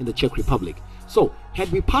Zimbabwe in the Czech Republic. So had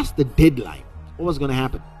we passed the deadline, what was going to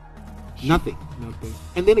happen? Nothing.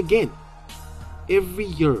 And then again, every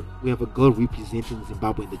year we have a girl representing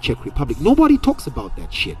Zimbabwe in the Czech Republic. Nobody talks about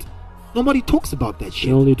that shit. They only talk about the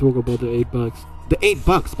 $8. The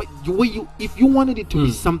 $8. But if you wanted it to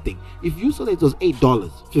be something, if you saw that it was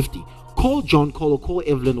 $8.50, call John Cole or call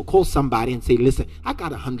Evelyn or call somebody and say, listen, I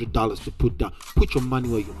got $100 to put down. Put your money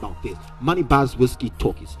where your mouth is. Money buys whiskey,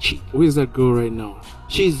 talk is cheap. Where's that girl right now?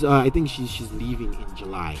 She's I think she's leaving in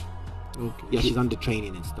July. Okay. Yeah, she's under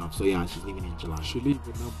training and stuff. So yeah, she's leaving in July. She leave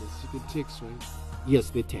the numbers. She can text, right? Yes,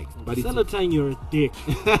 they text. But Celatine, you're a dick.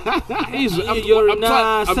 I'm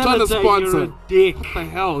trying to sponsor. You're a dick. What the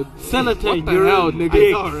hell? Celatine, you're a nigga?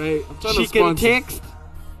 dick. I know, right? I'm trying she to sponsor. Can text.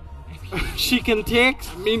 She can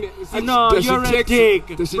text. I mean, no, you're a dick.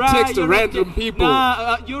 Does she text to random people?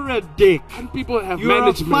 Nah, you're a dick. And people have you're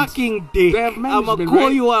management. You're a fucking dick. They have management, I'm gonna call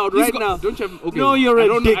right? you out right now. Don't you have, okay. No, you're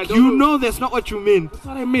a dick. You know that's not what you meant. That's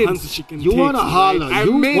what I meant. You want to holler.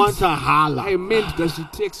 You want to holler. I meant that she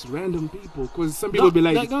text random people. Because some people be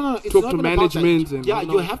like, talk to management. And yeah,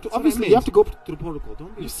 you have to. Obviously, you have to go to the protocol.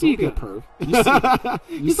 Don't be a perv.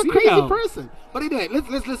 He's a crazy person. But anyway,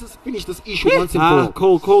 let's finish this issue once and for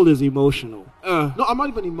all. Cole is emotional. No, I'm not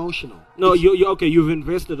even emotional. No, you okay? You've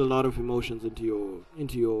invested a lot of emotions into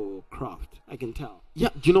your craft. I can tell. Yeah,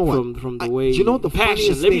 do you know what? From the way. Do you know the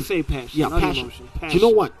passion? Let me say passion. Yeah, not passion. Emotion. Do you know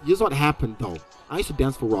what? Here's what happened though. I used to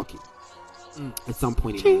dance for Rocky. At some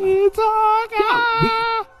point in my life.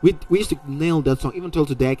 Yeah, we used to nail that song. Even till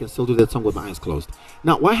today, I can still do that song with my eyes closed.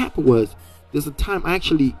 Now, what happened was there's a time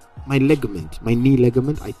my knee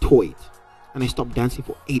ligament, I tore it. And I stopped dancing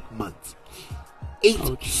for 8 months.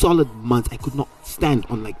 8 solid months. I could not stand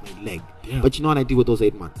on like my leg. Yeah. But you know what I did with those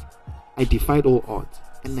 8 months? I defied all odds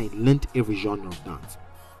and I learned every genre of dance.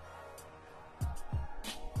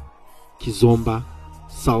 Kizomba,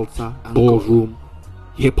 salsa, ballroom,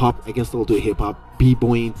 hip hop. I can still do hip hop,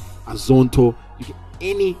 b-boying, azonto.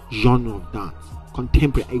 Any genre of dance.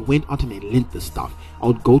 Contemporary. I went out and I learned this stuff. I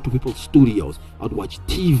would go to people's studios. I would watch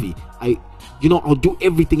TV. I'll do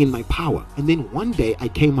everything in my power. And then one day I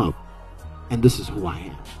came up and this is who I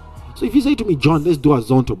am. So if you say to me, John, let's do a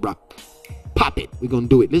zonto, bruh, pop it, we're gonna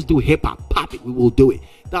do it. Let's do hip hop, pop it, we will do it.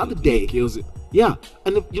 The other day, kills it. Yeah,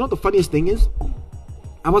 and the funniest thing is,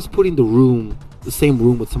 I was put in the same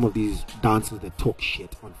room with some of these dancers that talk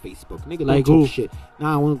shit on Facebook. Nigga, like talk shit.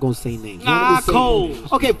 Nah, I wasn't gonna say names. Cole.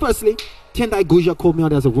 Okay, firstly, Tendai Guja called me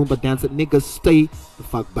out as a Roomba dancer. Nigga, stay the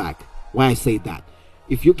fuck back. Why I say that?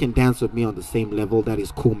 If you can dance with me on the same level, that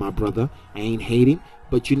is cool, my brother. I ain't hating,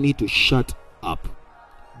 but you need to shut up.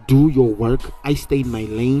 do your work. I stay in my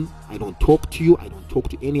lane. I don't talk to you. I don't talk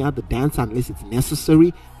to any other dancer unless it's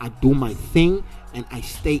necessary. I do my thing and I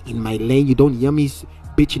stay in my lane. You don't hear me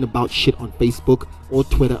bitching about shit on Facebook or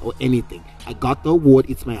Twitter or anything. I got the award.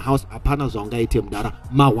 It's my house. Apana zonga ite mdara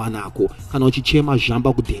mawanako. Kanochi chema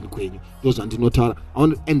jamba kudeni kwenyu. Those andinotara.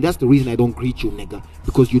 And that's the reason I don't greet you, nigga,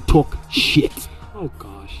 because you talk shit. Oh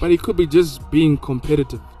gosh. But it could be just being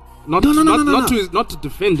competitive. Not to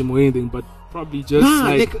defend him or anything, but probably just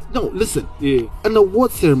nigga, no, listen. Yeah. An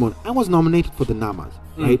award ceremony. I was nominated for the Namas,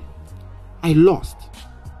 right? I lost.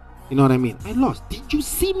 You know what I mean? I lost. Did you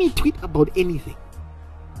see me tweet about anything?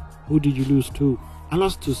 Who did you lose to? I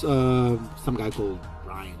lost to some guy called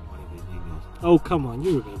Brian, whatever his name is. Oh, come on,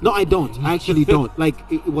 you remember? No, I don't. I actually don't. Like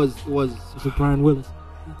it was. Was it Brian Willis?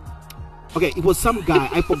 Okay, it was some guy.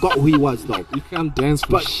 I forgot who he was though. You can't dance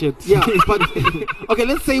for shit. Yeah, but okay,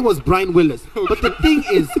 let's say it was Brian Willis. Okay. But the thing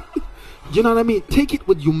is, you know what I mean? Take it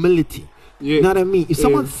with humility. Yeah. You know what I mean? If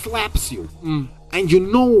someone slaps you and you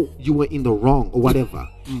know you were in the wrong or whatever,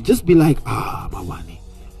 just be like, Mawani.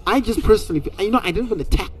 I just personally, I didn't even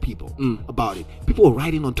attack people about it. People were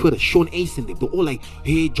writing on Twitter, Sean Ace and them. They're all like,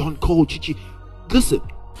 hey, John Cole, Chichi. Listen,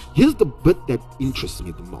 here's the bit that interests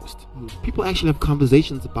me the most. People actually have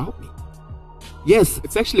conversations about me. Yes.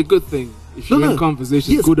 It's actually a good thing if you're in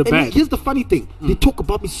conversations, good or bad. Here's the funny thing. They talk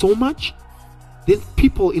about me so much. There's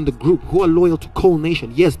people in the group who are loyal to Cole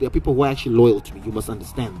Nation. Yes, there are people who are actually loyal to me. You must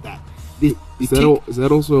understand that. Is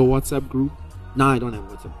that also a WhatsApp group? No, I don't have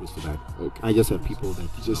WhatsApp groups for that. Okay. I just have people that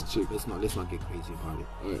just check. Let's not get crazy about it.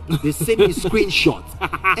 Right. They send me screenshots.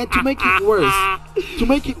 And to make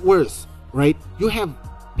it worse, right? You have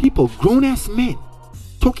people, grown-ass men,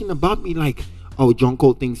 talking about me like, oh, John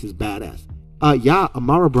Cole thinks he's badass. Yeah,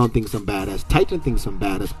 Amara Brown thinks I'm badass. Titan thinks I'm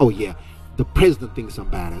badass. Oh, yeah. The president thinks I'm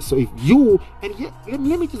badass. So if you, and yet, let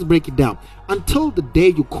me just break it down. Until the day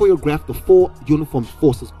you choreograph the 4 uniformed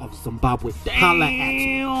forces of Zimbabwe, holla at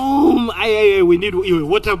me. We need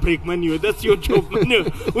water break, man. That's your job,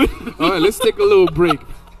 man. All right, let's take a little break.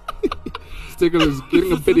 It's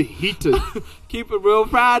getting a bit heated. Keep it real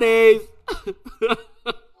Fridays.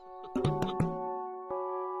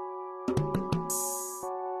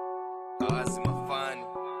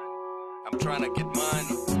 I'm trying to get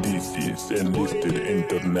money. This is Enlisted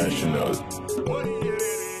International.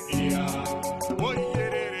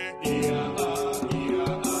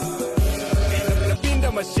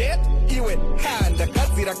 Napinda mashet iwe handa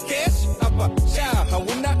kazira cash apa sha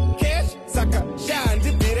hauna cash saka sha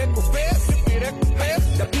ndibire ku face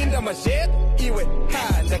napinda mashet iwe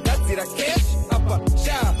handa kazira cash apa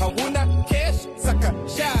sha hauna cash saka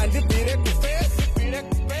sha ndibire ku face.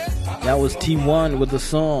 That was T1 with the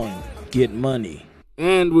song Get Money.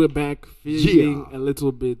 And we're back feeling a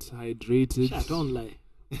little bit hydrated. Don't lie.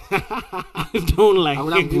 Don't lie.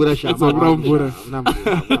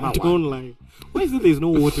 Don't lie. Why is it there's no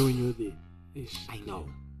water when you're there? I know.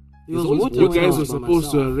 You guys were supposed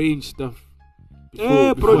to arrange stuff.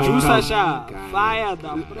 Producer Sha. Fire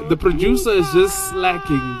the producer is just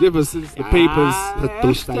slacking ever since the papers.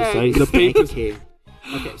 The papers.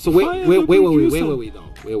 Okay, so where were we though?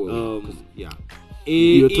 Where were we? Yeah.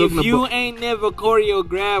 If you ain't never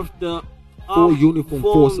choreographed the 4 uniform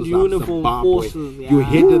forces of Zimbabwe, you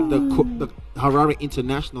headed the Harare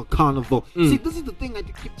International Carnival. See, this is the thing I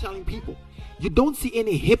keep telling people. You don't see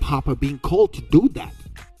any hip-hopper being called to do that.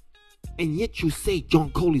 And yet you say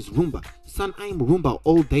John Cole is Rumba. Son, I am Rumba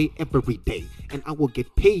all day, every day. And I will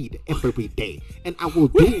get paid every day. And I will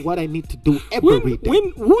do what I need to do every day.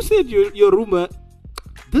 Who said you're Rumba?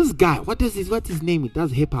 This guy, what's his name? He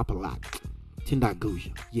does hip-hop a lot. Tinda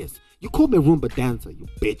Gusha. Yes. You call me Rumba dancer, you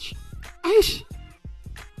bitch. Aish.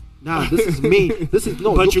 Nah, this is me. This is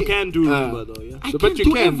no. But you can do Rumba though, yeah. I can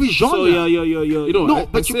do every genre. So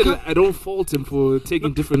you know, I don't fault him for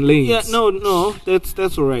taking different lanes. Yeah, no,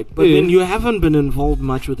 that's all right. But then you haven't been involved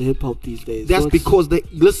much with hip hop these days. That's because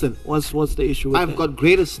listen. What's the issue with I've got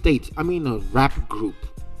Greater State. I'm in a rap group,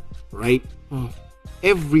 right?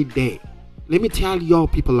 Every day. Let me tell y'all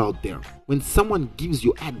people out there, when someone gives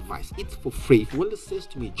you advice, it's for free. If Willis says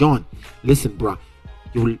to me, John, listen, bro,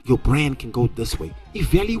 your brand can go this way.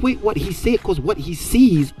 Evaluate what he said, because what he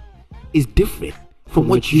sees is different from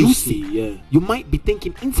what you see. Yeah. You might be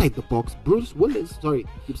thinking inside the box. Bruce Willis, sorry,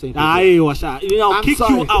 keep saying I'll kick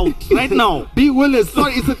you out right now. B. Willis,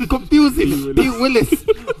 sorry, it's confusing. B.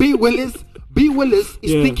 Willis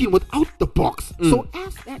is thinking without the box. So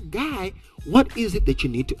ask that guy, what is it that you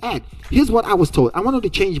need to add? Here's what I was told. I wanted to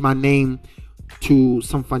change my name to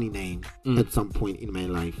some funny name at some point in my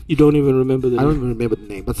life. You don't even remember the name? I don't even remember the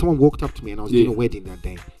name, but someone walked up to me and I was doing a wedding that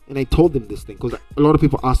day. And I told them this thing because a lot of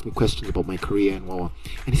people ask me questions about my career and what.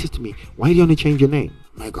 And he says to me, why do you want to change your name?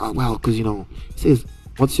 I'm like, oh, well, because, he says,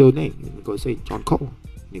 what's your name? And he goes, say, John Cole.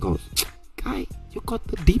 And he goes, guy, you got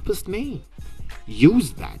the deepest name.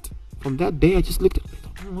 Use that. From that day, I just looked at it.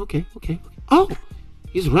 Okay. Oh,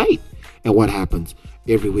 he's right. And what happens?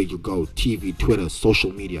 Everywhere you go, TV, Twitter,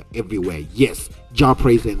 social media, everywhere. Yes, Jah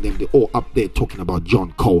Praise and them, they're all up there talking about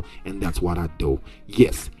John Cole, and that's what I do.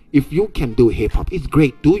 Yes, if you can do hip-hop, it's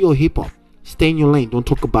great. Do your hip-hop. Stay in your lane. Don't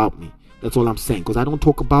talk about me. That's all I'm saying, because I don't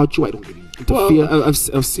talk about you. I don't get interfere. Well,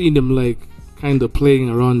 I've seen them, like, kind of playing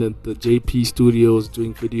around at the JP studios,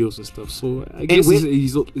 doing videos and stuff. So I guess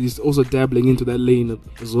he's also dabbling into that lane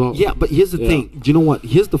as well. Yeah, but here's the thing. Do you know what?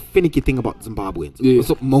 Here's the finicky thing about Zimbabweans. That's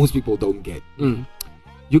what most people don't get.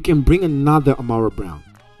 You can bring another Amara Brown.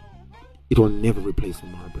 It will never replace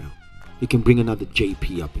Amara Brown. You can bring another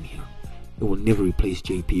JP up in here. It will never replace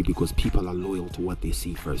JP because people are loyal to what they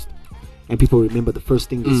see first. And people remember the first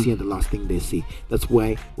thing they see and the last thing they see. That's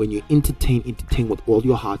why when you entertain with all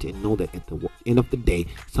your heart and know that at the end of the day,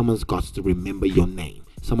 someone's got to remember your name.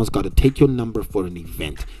 Someone's got to take your number for an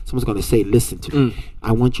event. Someone's going to say, listen to me.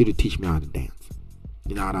 I want you to teach me how to dance.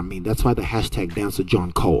 You know what I mean? That's why the hashtag Dancer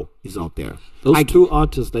John Cole is out there. Those two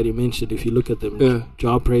artists that you mentioned, if you look at them,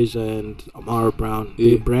 Jah Praise and Amara Brown,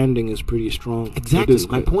 their branding is pretty strong. Exactly, that's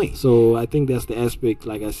my point. So I think that's the aspect,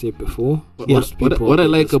 like I said before. What I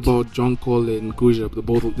like about John Cole and Guja,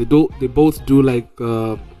 they both do like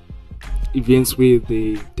events where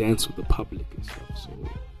they dance with the public and stuff. So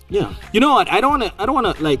yeah, you know what? I don't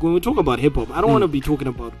want to like when we talk about hip hop, I don't want to be talking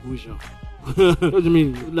about Guja. What do you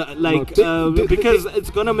mean? Like because it's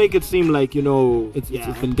gonna make it seem like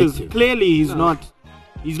because clearly he's not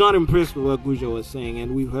impressed with what Guja was saying,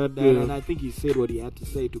 and we've heard that, and I think he said what he had to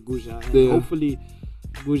say to Guja, and hopefully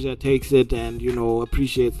Guja takes it and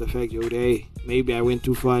appreciates the fact hey, maybe I went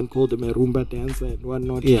too far and called him a Rumba dancer and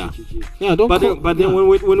whatnot. But then when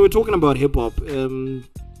we're talking about hip hop,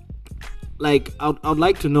 like I'd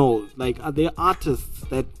like to know, like, are there artists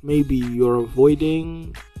that maybe you're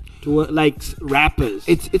avoiding? To like rappers,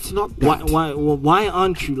 it's not that. Why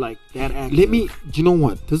aren't you like that active? Do you know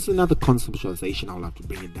what? This is another conceptualization. I'll have to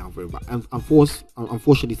bring it down for everybody.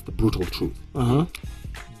 Unfortunately, it's the brutal truth.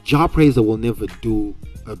 Jah Praise will never do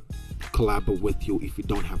a collab with you if you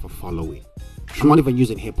don't have a following. I'm not even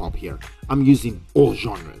using hip hop here. I'm using all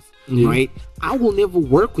genres, right? I will never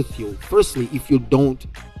work with you. Firstly, if you don't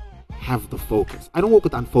have the focus. I don't work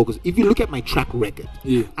with unfocused. If you look at my track record,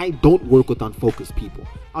 I don't work with unfocused people.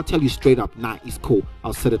 I'll tell you straight up, nah, it's cool.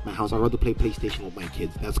 I'll sit at my house. I'd rather play PlayStation with my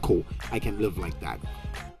kids. That's cool. I can live like that.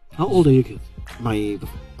 How old are your kids? My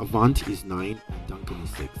Avant is 9 and Duncan is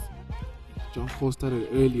 6. John Cole started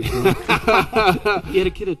early, bro. He had a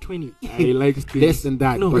kid at 20. He likes less than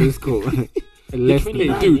that, but it's cool. Less than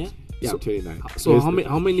that, dude. Yeah, 29. So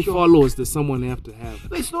how many followers does someone have to have?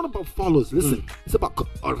 It's not about followers. Listen, it's about the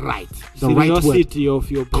right word. Of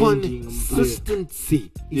your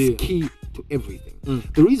consistency is key to everything.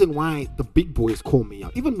 The reason why the big boys call me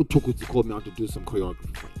out, even Mutokuti called me out to do some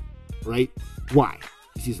choreography for him, right? Why?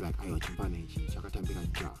 He's like, ayo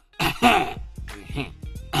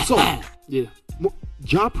so yeah,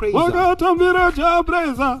 Jah Praise.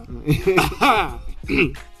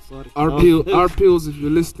 Our pills, if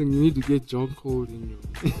you're listening, you need to get John Cole in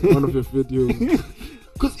one of your videos.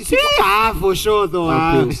 Because you see, for sure though.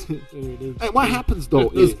 And what happens though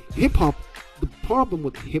is hip hop. The problem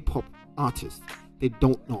with hip hop artists, they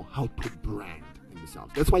don't know how to brand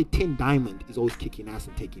themselves. That's why 10 Diamond is always kicking ass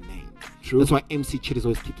and taking names. True. That's why MC Chit is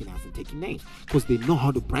always kicking ass and taking names, because they know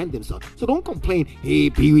how to brand themselves. So don't complain, hey,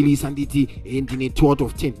 B Willie Sanditi, and 2 out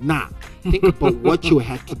of 10. Nah, think about what you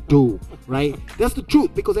had to do, right? That's the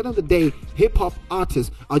truth, because at the end of the day, hip hop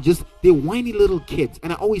artists are they're whiny little kids.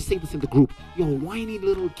 And I always say this in the group, you're whiny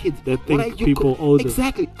little kids that think people owe them.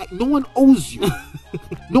 Exactly. No one owes you.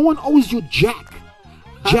 No one owes you jack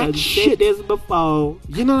shit. Before.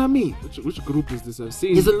 You know what I mean? Which group is this? I've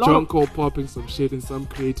seen John Cole popping some shit in some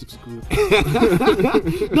creatives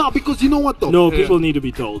group. No, because you know what though? No, people need to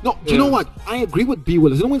be told. No, do you know what? I agree with B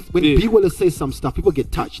Willis. You know when B Willis says some stuff, people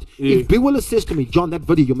get touched. If B Willis says to me, John, that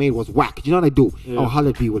video you made was whack, do you know what I do? I'll holler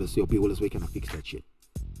at B Willis. Yo, B Willis, where can I fix that shit?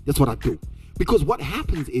 That's what I do. Because what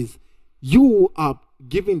happens is you are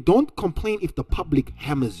don't complain if the public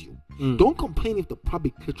hammers you. Don't complain if the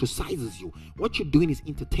public criticizes you. What you're doing is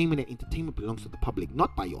entertainment, and entertainment belongs to the public,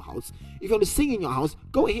 not by your house. If you want to sing in your house,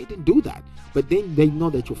 go ahead and do that. But then they know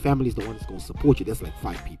that your family is the one that's going to support you. There's like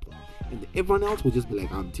 5 people. And everyone else will just be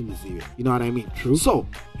like, I'm Team Zero. You know what I mean? True. So,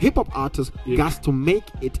 hip-hop artists got to make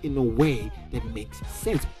it in a way that makes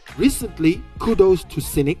sense. Recently, kudos to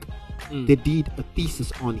Cynic. They did a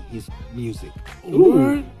thesis on his music.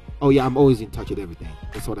 Ooh. Oh yeah, I'm always in touch with everything.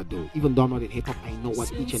 That's what I do. Even though I'm not in hip hop, I know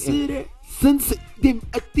what each and every. Since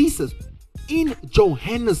a thesis in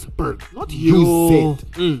Johannesburg, not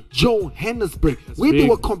UZ, Johannesburg, where they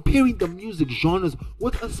were comparing the music genres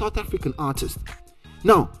with a South African artist.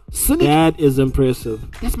 Now, Cynic, that is impressive.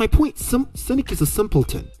 That's my point. Cynic is a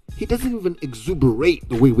simpleton. He doesn't even exuberate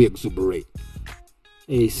the way we exuberate.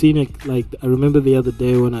 Hey, Cynic, like I remember the other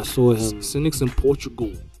day when I saw him. Cynic's in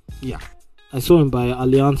Portugal. Yeah. I saw him by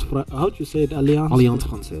Alliance. How do you say it? Alliance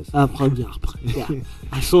Française. Yeah.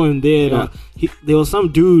 I saw him there. Yeah. There was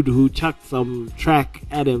some dude who chucked some track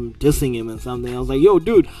at him, dissing him and something. I was like, yo,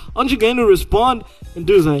 dude, aren't you going to respond? And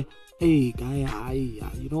dude's like, hey, guy,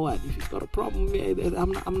 you know what? If he's got a problem,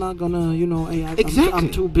 I'm not gonna, you know, I'm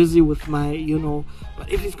too busy with my, you know.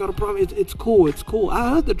 But if he's got a problem, it's cool. I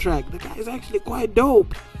heard the track. The guy's actually quite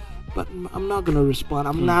dope. But I'm not gonna respond.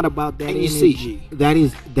 I'm not about that energy. See, that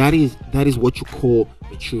is what you call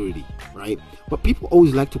maturity, right? But people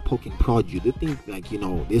always like to poke and prod you. They think like, you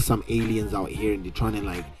know, there's some aliens out here and they're trying to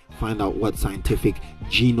like find out what scientific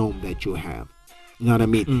genome that you have. You know what I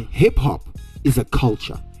mean? Hip hop is a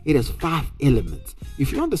culture. It has 5 elements.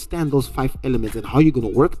 If you understand those 5 elements and how you're gonna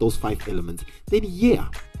work those 5 elements, then yeah.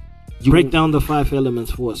 Break down the 5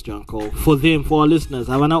 elements for us, John Cole. For our listeners.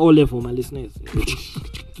 I wanna all for my listeners.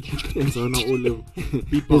 There's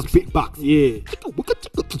beatbox. Yeah.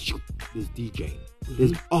 There's DJing.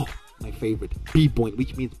 There's my favorite, b-boying,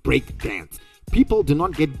 which means break dance. People do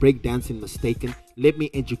not get break dancing mistaken. Let me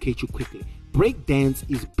educate you quickly. Break dance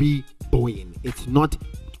is b-boying. It's not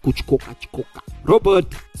robot.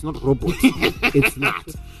 It's not robot. It's not.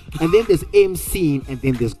 And then there's MCing, and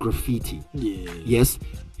then there's graffiti. Yeah. Yes.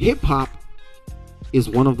 Hip hop is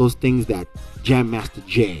one of those things that Jam Master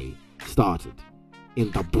Jay started in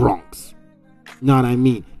the Bronx. Know what I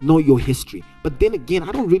mean? Know your history. But then again,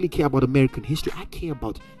 I don't really care about American history. I care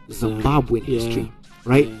about Zimbabwean history,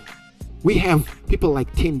 right? Yeah. We have people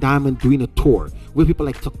like 10 Diamond doing a tour. We have people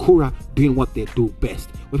like Takura doing what they do best.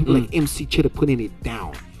 We have people like MC Cheddar putting it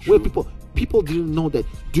down. Where people didn't know that.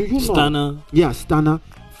 Do you know? Stunner. Yeah, Stunner.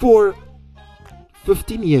 For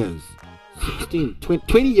 15 years, 16,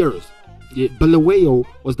 20 years, Bulawayo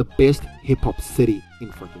was the best hip-hop city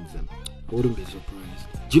in fucking Zim. I wouldn't be surprised.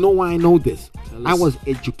 Do you know why I know this? I was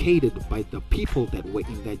educated by the people that were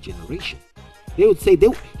in that generation. They would say,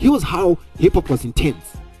 here's how hip-hop was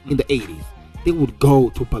intense in the 80s. They would go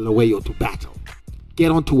to Bulawayo to battle. Get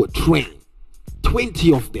onto a train.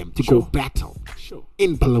 20 of them to go battle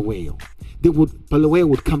in Bulawayo. Bulawayo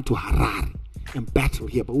would come to Harare and battle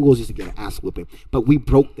here, but we always used to get an ass whipping. But we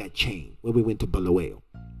broke that chain when we went to Bulawayo.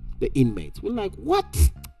 The inmates were like,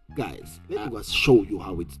 what? Guys, let us show you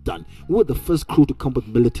how it's done. We were the first crew to come with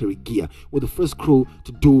military gear. We're the first crew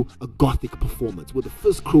to do a gothic performance. We're the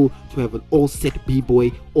first crew to have an all-set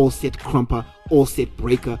b-boy, all-set crumper, all-set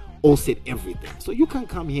breaker, all-set everything. So you can't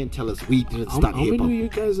come here and tell us we didn't start hip-hop. How many were you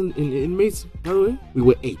guys in inmates, by the way? We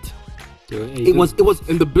were 8. It was,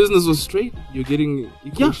 and the business was straight. You're getting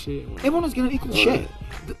equal share. Everyone was getting equal share.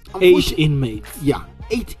 8 inmates. Yeah,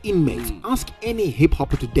 8 inmates. Ask any hip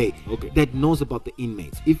hopper today that knows about the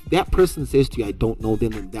inmates. If that person says to you, "I don't know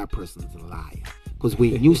them," then that person's a liar. Because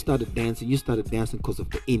when you started dancing because of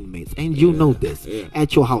the inmates, and you know this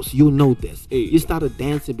at your house. You know this. You started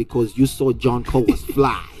dancing because you saw John Cole was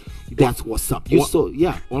fly. That's what's up.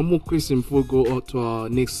 One more question before we go out to our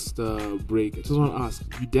next break. I just want to ask,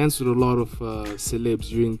 you danced with a lot of celebs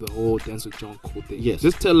during the whole Dance with John Cole thing. Yes.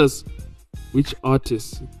 Just tell us which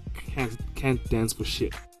artists can't dance for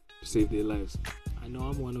shit to save their lives. I know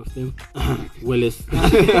I'm one of them. Willis.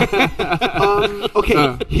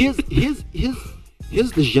 Okay. Here's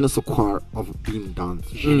the je ne sais quoi of being dance.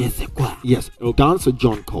 Je ne sais quoi. Yes. Dance with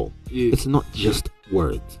John Cole. Yeah. It's not just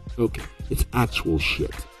words. Okay. It's actual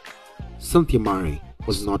shit. Cynthia Murray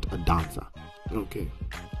was not a dancer. Okay.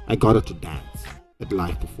 I got her to dance at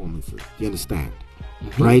live performances. Do you understand?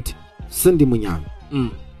 Right? Cindy Munyang.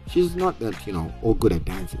 She's not that, all good at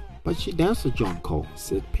dancing. But she danced with John Cole.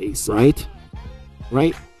 Sid Pace. Right?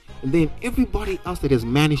 Right? And then everybody else that has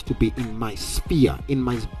managed to be in my sphere, in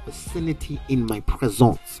my vicinity, in my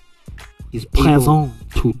presence, is able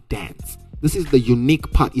to dance. This is the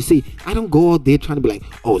unique part. You see, I don't go out there trying to be like,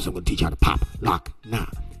 so I'm going to teach you how to pop, lock. Nah.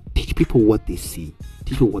 Teach people what they see.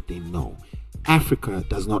 Teach people what they know. Africa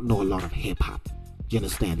does not know a lot of hip hop. Do you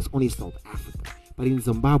understand? It's only South Africa. But in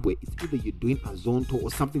Zimbabwe, it's either you're doing a zonto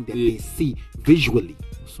or something that they see visually.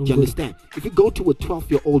 Do you understand? If you go to a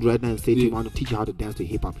 12-year-old right now and say to him, I want to teach you how to dance to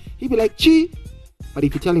hip hop, he'll be like, Chi. But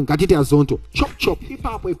if you tell him, Gatite a zonto, chop chop, hip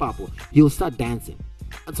hop, he'll start dancing.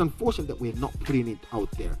 It's unfortunate that we're not putting it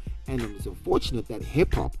out there. And it's unfortunate that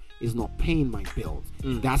hip hop is not paying my bills.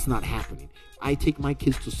 That's not happening. I take my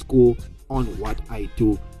kids to school on what I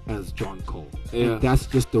do as John Cole. Yeah. And that's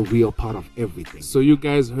just the real part of everything. So you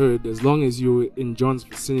guys heard, as long as you're in John's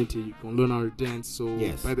vicinity, you can learn how to dance. So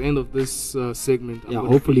by the end of this segment,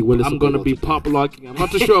 hopefully Willis I'm going to be pop locking. I'm not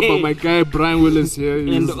too sure about my guy Brian Willis here.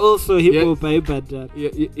 And also hip hop, but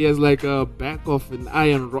he has like a back of an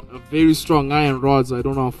iron, a very strong iron rod. So I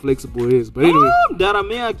don't know how flexible it is. But anyway,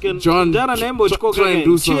 John, try and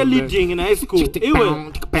do something. Cheerleading in high school.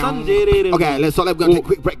 Okay, let's go. Take a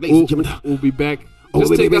quick break, ladies and gentlemen. We'll be back.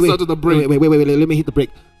 Just take us out to the break. Wait. Let me hit the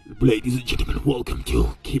break. Ladies and gentlemen, welcome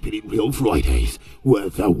to Keeping It Real Fridays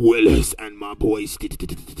with Willis and my boys.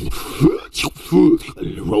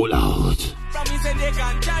 Roll out.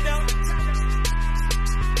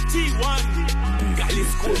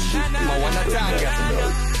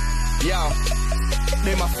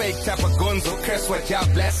 They my fake type of gonzo, curse what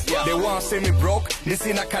y'all bless. They want see me broke, this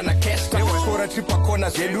in a kinda cash. Takura tripa kona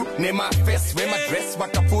zelu, ne my face, we my dress,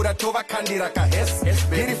 wakapura tova kandira ka hes.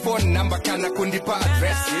 Hiri phone number kana kundipa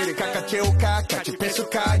address. Kaka cheuka,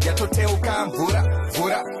 kachipesuka, yatoteuka,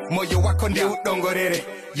 vura, moyo wako ndi udongorere.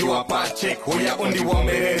 You are bad chick, huya undi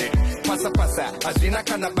womerere. Pasa, azvina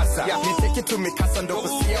kana basa. Me take it to me kasa ndo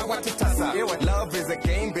kusia watitasa. Love is a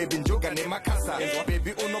game, baby, njuga ne makasa.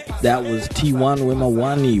 Baby uno pasa. That was T1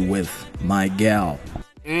 Wemawani with My Gal.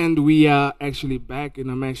 And we are actually back,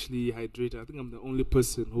 and I'm actually hydrated. I think I'm the only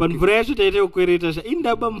person who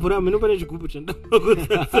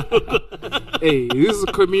Hey, this is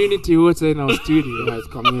a community water in our studio. It's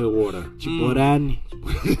community water.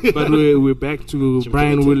 But we're back to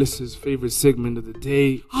Brian Willis's favorite segment of the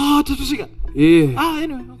day. Yeah.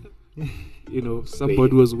 Anyway, okay. You know,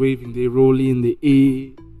 somebody was waving their rollie in the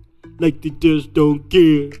air. Like they just don't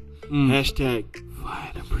care. Hashtag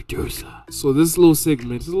find a producer. So this little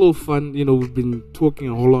segment, it's a little fun. You know, we've been talking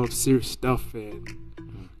a whole lot of serious stuff and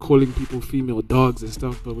calling people female dogs and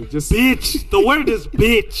stuff, but we just... Bitch! The word is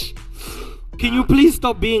bitch! Can you please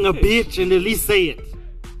stop being a bitch and at least say it?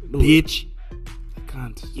 No, bitch. I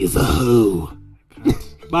can't. He's a hoe.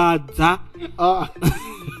 Badza.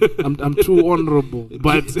 I'm too honorable,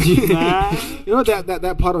 but you know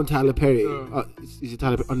that part on Tyler Perry, is it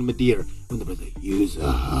Tyler Perry, on Madeira when the brother use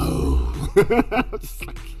a hoe.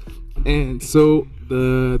 And so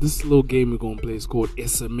this little game we're gonna play is called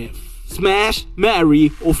SMF. Smash,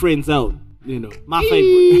 marry, or friend zone. You know, my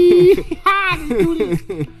favorite.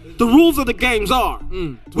 The rules of the games are: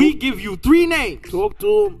 we give you 3 names. Talk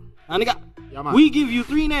to him. We give you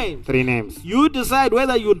 3 names. 3 names. You decide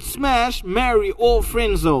whether you'd smash, marry, or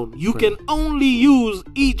friend zone. You can only use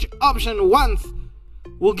each option once.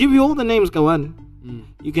 We'll give you all the names, Kawan.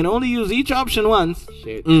 You can only use each option once.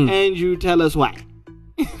 Shit. And you tell us why.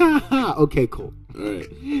 Okay, cool. All right.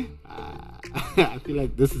 I feel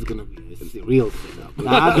like this is gonna be a real setup.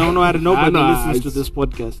 I don't know how to nobody listens to this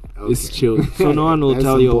podcast. Okay. It's chill. So no one will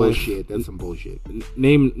tell you bullshit. That's some bullshit.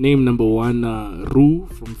 Name number 1, Rue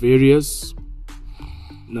from Various.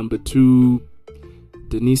 Number 2,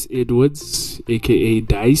 Denise Edwards, aka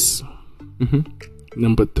Dice.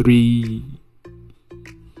 Number 3,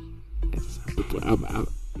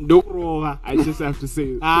 I just have to say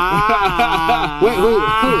it. Wait.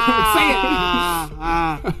 Say it.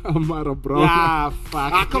 Amara Brown.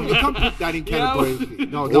 Fuck. You can't put that in category.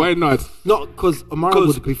 No. Why not? No, because Amara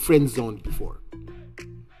would be friend zoned before.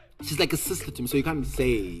 She's like a sister to me, so you can't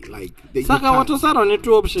say like. Saka, what was that on the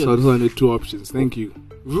 2 options? So those are the 2 options. Thank you.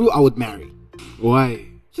 Rue, I would marry. Why?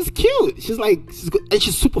 She's cute. She's good, and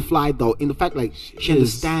she's super fly though. In the fact, like she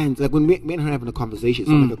understands. Like when me and her having a conversation,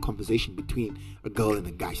 it's not like a conversation between a girl and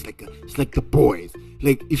a guy. She's like the boys.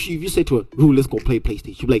 Like if you say to her, "Rue, let's go play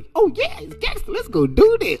PlayStation," she'll be like, "Oh yeah, it's gangster. Let's go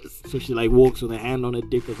do this." So she like walks with her hand on her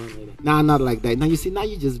dick or something like that. Nah, not like that. Now you see, now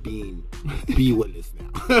you're just being Willis now.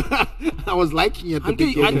 I was liking you at the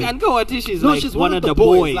beginning. And go at she's she's one of the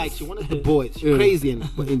boys. Like she wanted the boys. She's crazy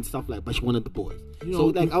and stuff like, but she wanted the boys. So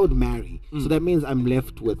like I would marry. So that means I'm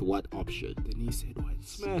left with what option? Denise Edwards.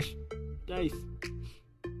 Smash. Dice.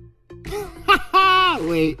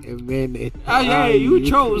 Wait a minute. Oh yeah, you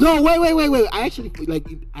chose. No, wait. I actually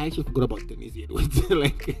forgot about Denise Edwards.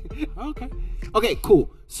 Okay,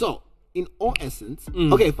 cool. So in all essence,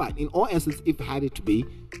 okay, fine. In all essence, if I had it to be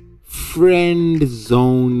friend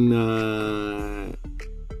zone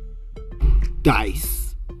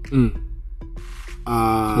Dice.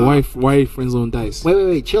 Why friend zone Dice?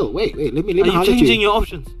 Wait, chill. Wait. Let me. Are you changing your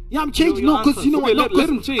options? Yeah, I'm changing. No, because you know what? Let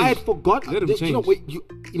him change. I had forgot. Let him change. You know,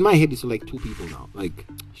 in my head, it's like 2 people now. Like,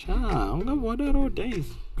 Days.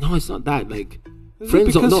 no, it's not that. Like, Is it friend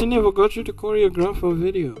because zone. she never got you to choreograph a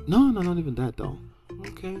video? No, not even that though.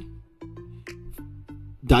 Okay.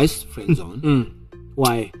 Dice friend zone.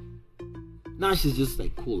 Why? Nah, she's just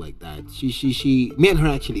like cool like that. She me and her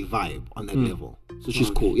actually vibe on that level. So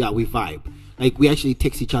she's cool. Yeah, we vibe. Like we actually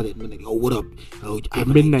text each other at midnight. Oh, what up? Oh, at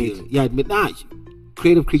midnight. Yeah, at midnight.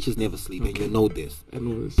 Creative creatures never sleep, and you know this. I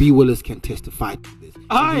know this. B. Willis can testify to this.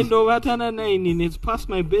 I know what it's past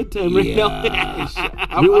my bedtime right now.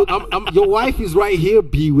 Your wife is right here,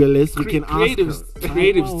 B. Willis. We can ask her.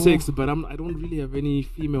 Creatives text, but I don't really have any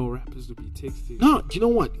female rappers to be texting. No, do you know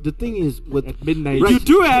what? The thing is, with at midnight, you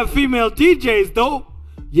do have female DJs though.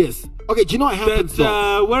 Yes. Okay. Do you know what happens?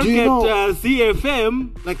 That work at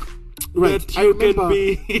CFM. Like, right. That I you remember can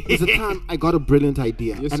be. there's a time I got a brilliant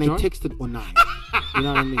idea, Yes, and John? I texted Onai. You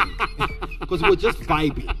know what I mean? Because we're just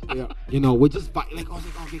vibing. Yeah. You know, we're just like I was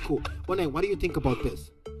like, okay, cool. Onai, what do you think about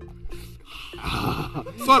this?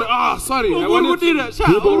 Sorry. I wanted to-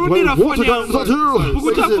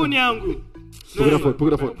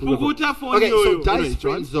 Okay,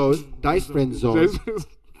 so Dice friend zone.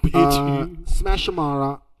 Smash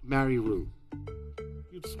Amara, marry Rue.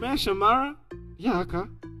 You'd smash Amara? Yeah, okay.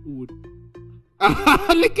 Who would?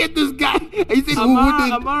 Look at this guy. He said who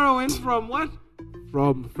wouldn't? Amara went from what?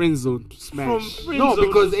 From friend zone to smash. From friend No, zone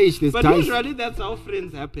because to- there's But Dice. usually that's how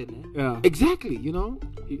friends happen. Yeah. Exactly, you know.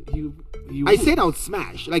 He I said I would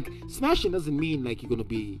smash. Like smashing doesn't mean like you're gonna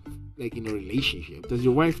be like in a relationship. Does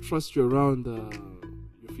your wife trust you around your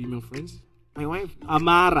female friends? My wife.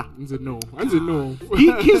 Amara. I said no. No.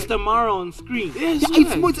 He kissed Amara on screen. Yes,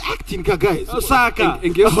 Yeah, it's acting, guys. Osaka.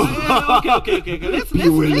 And guess Okay. Let's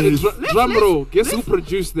drum roll. Guess who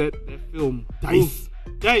produced that film? Dice.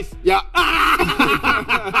 Dice. Yeah.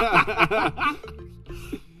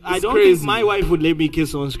 I don't crazy. think my wife would let me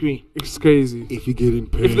kiss on screen. It's crazy. If you're getting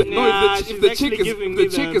paid. If the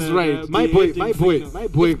chick is right. My boy.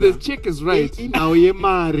 If the chick is right. Now you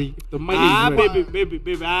marry. The money is right. Baby.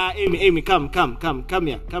 Amy, come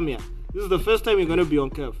here. This is the first time you're gonna be on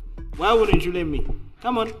curve. Why wouldn't you let me?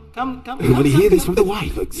 Come on. You want to hear this from the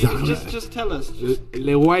wife, exactly. Just tell us.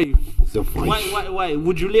 The wife. The wife. Why?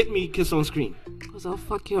 Would you let me kiss on screen? Because I'll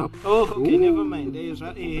fuck you up. Oh, okay, never mind. There is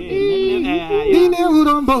right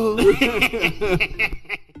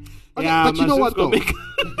But you know what though?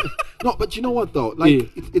 No, but you know what though? Like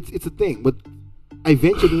it's a thing. But I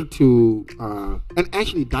ventured into and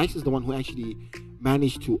actually Dice is the one who actually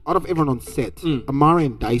managed to, out of everyone on set, Amara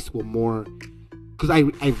and Dice were more, because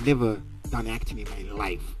I've never done acting in my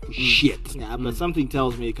life for shit. Yeah, but something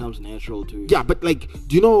tells me it comes natural to you. Yeah, but like,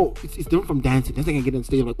 do you know, it's different from dancing. Dancing, I get on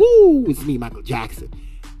stage, I'm like, woo, it's me, Michael Jackson.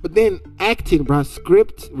 But then acting, bruh,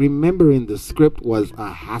 remembering the script was a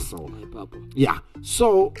hassle. Yeah.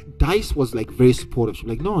 So Dice was like very supportive. She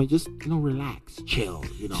was like, no, just, relax, chill,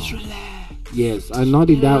 Just relax. Yes, I'm not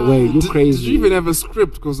in that way. You crazy. Did you even have a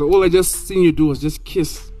script? Because all I just seen you do was just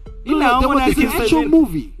kiss. It's an actual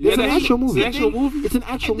movie. It's an actual movie. It's an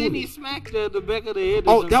actual movie. And then he smacked the back of the head.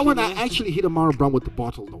 Oh, that one I actually hit Amara Brown with the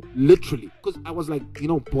bottle though. Literally. Because I was like,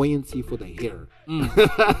 buoyancy for the hair.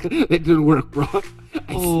 That didn't work, bro.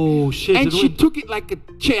 Oh, shit. And she took it like a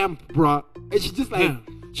champ, bro. And she's just like,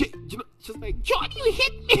 she's like, John, you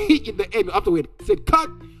hit me in the end. After we said cut.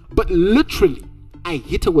 But literally, I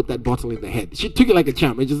hit her with that bottle in the head. She took it like a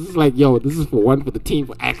champ. It's just like, yo, this is for the team,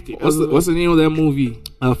 for acting. What's the name of that movie?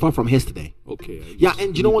 Far From Yesterday. Okay. Yeah,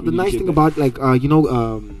 and you know what? The nice thing about, like,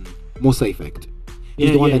 Musa Effect.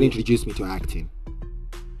 He's the one that introduced me to acting.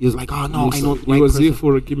 He was like, oh no, I know. He was here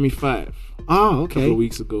for Give Me 5. Oh, okay. A couple of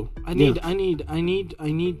weeks ago. I need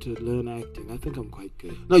to learn acting. I think I'm quite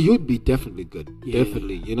good. No, you'd be definitely good.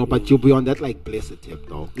 Definitely. But you'll be on that like blesser tip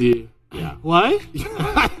though. Yeah. Why?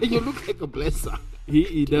 You look like a blesser.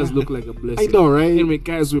 He does look like a blesser. I know, right? Anyway,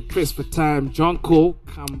 guys, we're pressed for time. John Cole,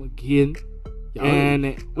 come again. Yeah, and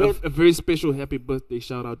a very special happy birthday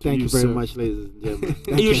shout out to you. Thank you very much, ladies and gentlemen.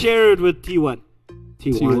 You share it with T1.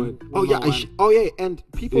 T1. Oh yeah, and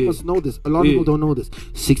people must know this. A lot of people don't know this.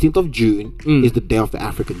 16th of June is the Day of the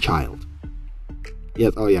African Child.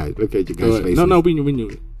 Yes. Oh yeah. Look at you guys' faces. No, we knew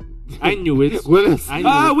it. I knew it. Willis. We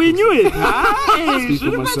knew it. It's the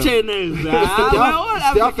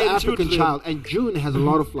Day of the African Child, and June has a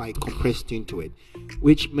lot of like compressed into it,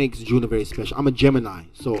 which makes June a very special. I'm a Gemini,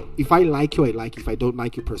 so if I like you, I like you. If I don't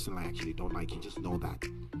like you personally, I actually don't like you. Just know that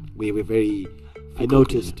we're very I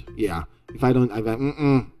noticed. Yeah. If I don't, I'm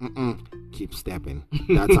like, keep stepping.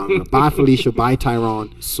 That's how I'm gonna. Bye, Felicia. Bye,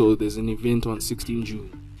 Tyrone. So there's an event on 16 June.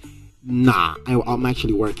 Nah, I'm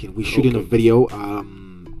actually working. We're shooting a video, a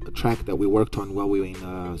track that we worked on while we were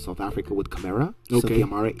in South Africa with Camera. Cynthia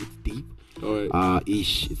Mara. It's deep.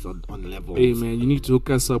 It's on level. Hey man, you need to hook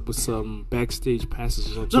us up with some backstage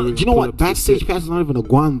passes. No, you know what? Backstage passes not even a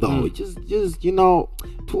guan though. Just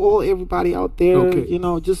to all everybody out there,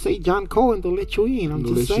 just say John Cole and they'll let you in. I'm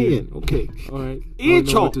just saying. Okay. All right. I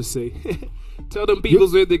don't know what to say. Tell them people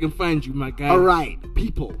where they can find you, my guy. All right,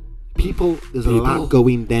 people. There's a lot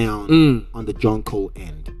going down on the John Cole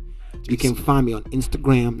end. You can find me on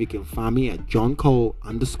Instagram. You can find me at John Cole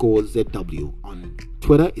 _ZW. On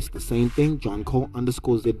Twitter, it's the same thing, John Cole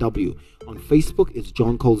 _ZW. On Facebook, it's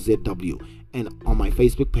John Cole ZW. And on my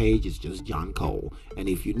Facebook page, it's just John Cole. And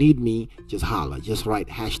if you need me, just holler. Just write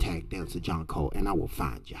 #Dancer John Cole and I will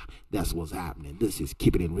find ya. That's what's happening. This is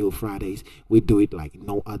Keeping It Real Fridays. We do it like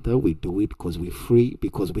no other. We do it because we're free,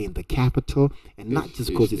 because we're in the capital. And not just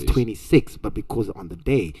because it's 26, but because on the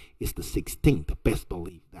day, it's the 16th. Best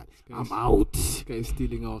believe that. I'm out. This guy's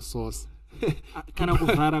stealing our sauce. Can't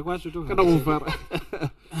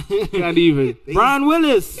even. Brian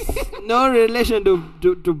Willis, no relation to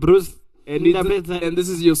Bruce. And this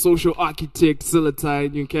is your social architect,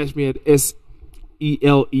 Celatine. You can catch me at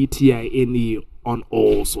SELETINE on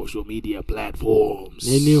all social media platforms.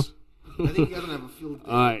 I think you guys don't have a field.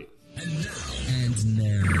 All right. And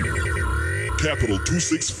now. Capital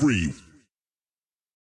 263